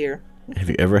 Oh, dear. Have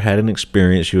you ever had an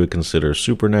experience you would consider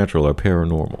supernatural or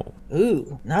paranormal?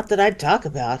 Ooh, not that I'd talk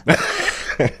about.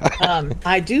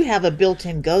 I do have a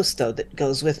built-in ghost, though, that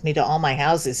goes with me to all my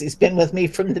houses. He's been with me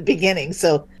from the beginning,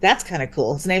 so that's kind of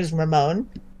cool. His name's Ramon.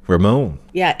 Ramon?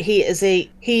 Yeah,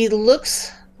 he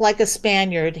looks like a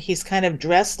Spaniard. He's kind of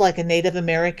dressed like a Native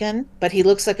American, but he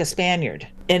looks like a Spaniard.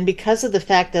 And because of the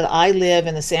fact that I live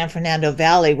in the San Fernando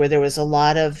Valley, where there was a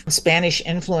lot of Spanish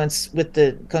influence with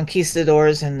the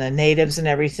conquistadors and the natives and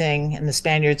everything, and the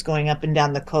Spaniards going up and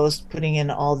down the coast, putting in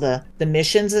all the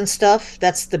missions and stuff,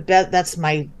 that's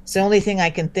it's the only thing I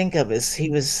can think of is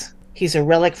he's a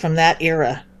relic from that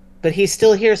era. But he's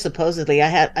still here supposedly. I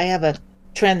have a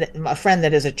friend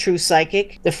that is a true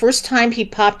psychic. The first time he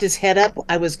popped his head up,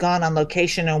 I was gone on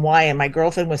location in Hawaii, and my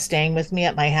girlfriend was staying with me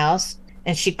at my house.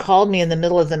 And she called me in the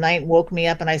middle of the night and woke me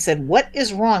up. And I said, "What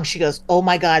is wrong?" She goes, "Oh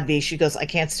my God, V." She goes, "I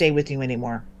can't stay with you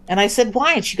anymore." And I said,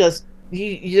 "Why?" And she goes,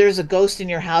 there's a ghost in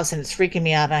your house and it's freaking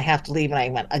me out and I have to leave. And I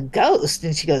went, "A ghost?"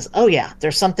 And she goes, "Oh yeah,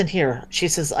 there's something here." She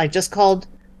says, I just called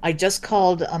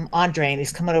Andre and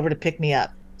he's coming over to pick me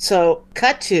up. So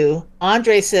cut to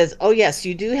Andre says, "Oh yes,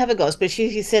 you do have a ghost," but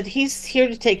he said he's here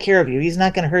to take care of you. He's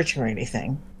not going to hurt you or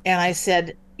anything. And I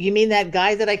said, "You mean that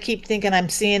guy that I keep thinking I'm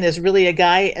seeing is really a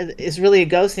ghost?"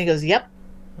 And he goes, "Yep."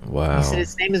 Wow. He said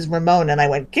his name is Ramon, and I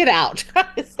went, "Get out."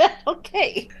 I said,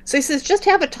 "Okay." So he says, "Just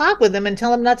have a talk with him and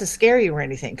tell him not to scare you or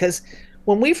anything." Because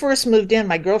when we first moved in,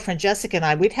 my girlfriend Jessica and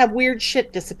I, we'd have weird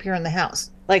shit disappear in the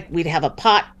house. Like we'd have a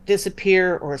pot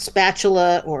disappear or a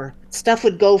spatula or stuff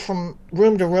would go from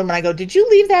room to room. And I go, "Did you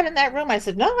leave that in that room?" I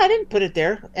said, "No, I didn't put it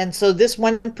there." And so this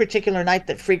one particular night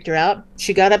that freaked her out,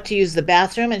 she got up to use the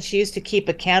bathroom and she used to keep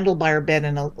a candle by her bed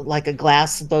like a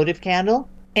glass votive candle.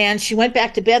 And she went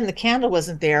back to bed and the candle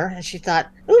wasn't there. And she thought,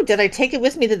 "Ooh, did I take it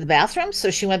with me to the bathroom?"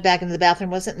 So she went back into the bathroom,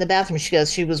 wasn't in the bathroom.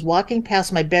 She was walking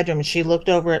past my bedroom and she looked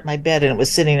over at my bed and it was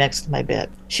sitting next to my bed.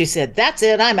 She said, "That's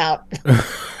it, I'm out."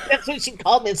 That's when she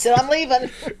called me and said, "I'm leaving."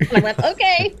 And I went,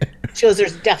 "Okay." She goes,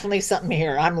 "There's definitely something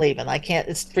here. I'm leaving. I can't,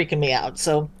 it's freaking me out."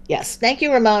 So yes, thank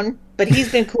you, Ramon. But he's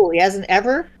been cool. He hasn't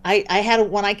ever.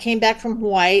 When I came back from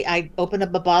Hawaii, I opened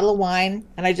up a bottle of wine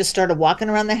and I just started walking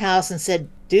around the house and said,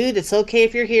 "Dude, it's okay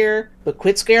if you're here, but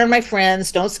quit scaring my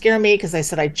friends. Don't scare me." Because I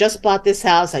said, "I just bought this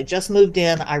house. I just moved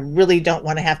in. I really don't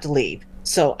want to have to leave."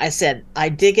 So I said, "I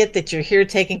dig it that you're here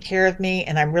taking care of me.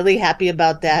 And I'm really happy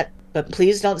about that. But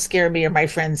please don't scare me or my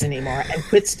friends anymore and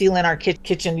quit stealing our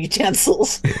kitchen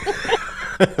utensils."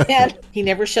 And he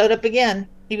never showed up again.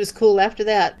 He was cool after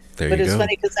that. But it's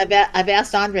funny because I've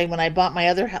asked Andre when I bought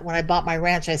my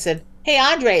ranch, I said, "Hey,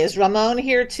 Andre, is Ramon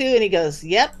here too?" And he goes,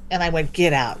 "Yep." And I went,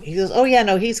 "Get out." He goes, "Oh yeah,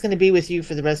 no, he's going to be with you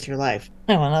for the rest of your life."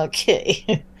 I went,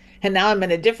 "Okay." And now I'm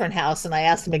in a different house and I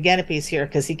asked him again if he's here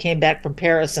because he came back from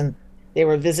Paris and they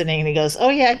were visiting and he goes, "Oh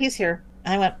yeah, he's here."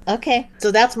 I went, "Okay."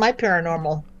 So that's my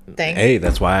paranormal thing. Hey,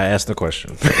 that's why I asked the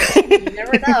question. You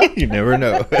never know. You never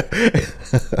know.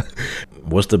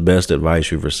 What's the best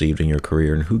advice you've received in your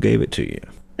career and who gave it to you?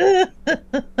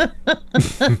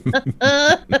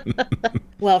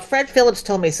 Well, Fred Phillips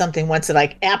told me something once that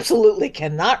I absolutely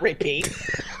cannot repeat.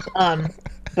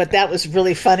 But that was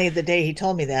really funny the day he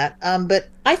told me that. But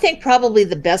I think probably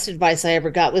the best advice I ever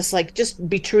got was like, just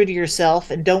be true to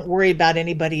yourself and don't worry about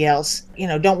anybody else.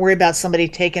 Don't worry about somebody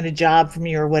taking a job from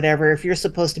you or whatever. If you're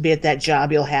supposed to be at that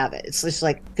job, you'll have it. It's just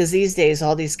like, because these days,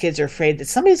 all these kids are afraid that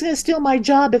somebody's going to steal my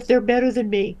job if they're better than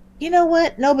me. You know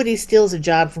what? Nobody steals a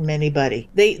job from anybody.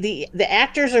 The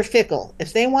actors are fickle.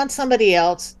 If they want somebody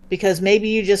else, because maybe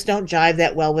you just don't jive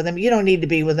that well with them, you don't need to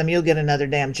be with them. You'll get another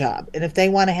damn job. And if they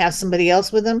want to have somebody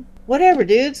else with them, whatever,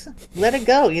 dudes, let it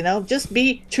go. Just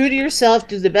be true to yourself.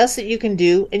 Do the best that you can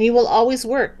do, and you will always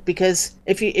work. Because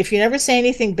if you never say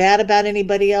anything bad about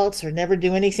anybody else or never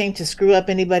do anything to screw up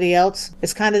anybody else,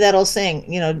 it's kind of that old saying,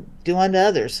 do unto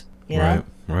others. Right.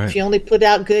 If you only put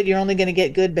out good, you're only going to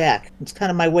get good back. It's kind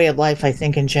of my way of life, I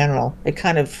think, in general. It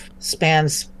kind of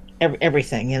spans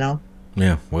everything,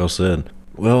 Yeah, well said.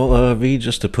 Well, V,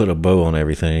 just to put a bow on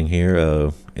everything here,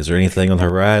 is there anything on the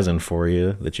horizon for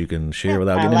you that you can share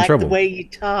without getting in trouble? I like the way you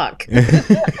talk.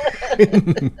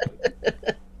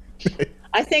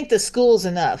 I think the school's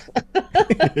enough.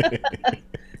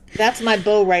 That's my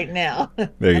bow right now.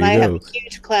 And I have a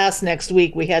huge class next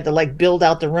week. We had to build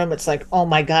out the room. It's like, oh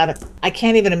my God, I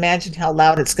can't even imagine how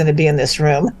loud it's going to be in this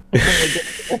room.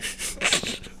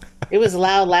 It was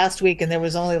loud last week and there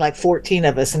was only 14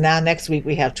 of us. And now next week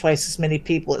we have twice as many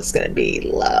people. It's going to be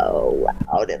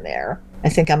loud in there. I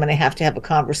think I'm going to have a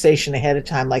conversation ahead of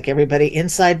time, like everybody,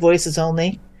 inside voices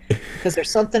only. Because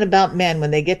there's something about men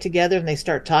when they get together and they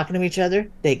start talking to each other,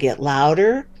 they get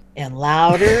louder and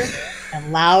louder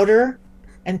and louder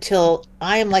until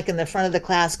I am in the front of the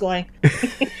class going,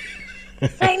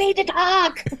 "I need to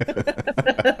talk."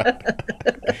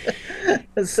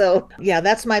 So yeah,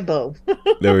 that's my bow.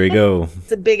 There we go.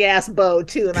 It's a big ass bow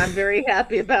too, and I'm very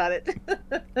happy about it.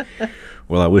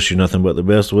 Well, I wish you nothing but the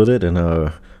best with it, and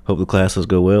Hope the classes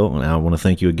go well, and I want to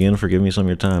thank you again for giving me some of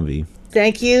your time, V.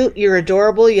 Thank you. You're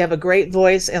adorable. You have a great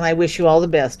voice, and I wish you all the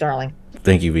best, darling.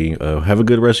 Thank you, V. Have a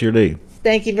good rest of your day.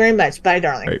 Thank you very much. Bye,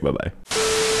 darling. All right, bye-bye.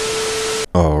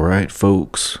 All right,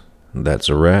 folks. That's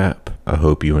a wrap. I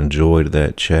hope you enjoyed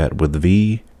that chat with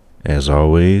V. As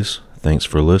always, thanks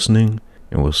for listening,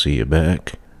 and we'll see you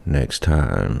back next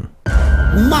time.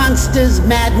 Monsters,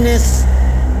 madness,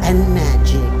 and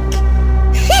magic.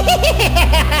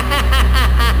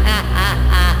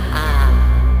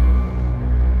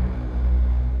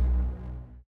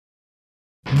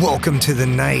 Welcome to the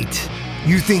night.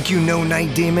 You think you know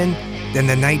Night Demon? Then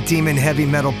the Night Demon Heavy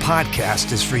Metal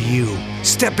Podcast is for you.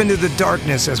 Step into the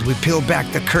darkness as we peel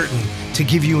back the curtain to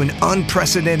give you an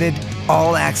unprecedented,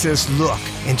 all-access look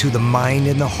into the mind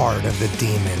and the heart of the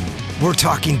demon. We're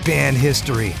talking band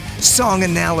history, song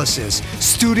analysis,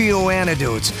 studio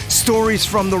anecdotes, stories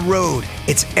from the road.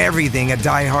 It's everything a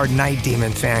diehard Night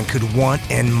Demon fan could want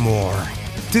and more.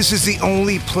 This is the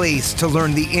only place to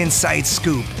learn the inside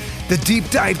scoop, the deep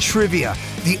dive trivia,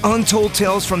 the untold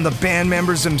tales from the band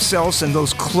members themselves and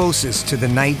those closest to the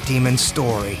Night Demon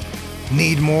story.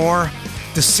 Need more?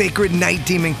 The sacred Night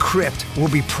Demon Crypt will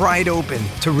be pried open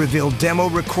to reveal demo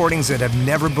recordings that have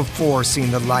never before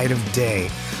seen the light of day,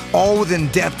 all with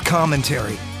in-depth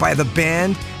commentary by the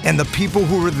band and the people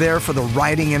who were there for the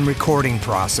writing and recording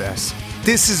process.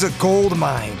 This is a gold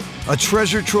mine, a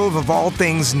treasure trove of all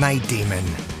things Night Demon.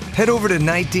 Head over to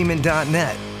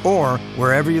nightdemon.net or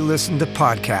wherever you listen to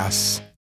podcasts.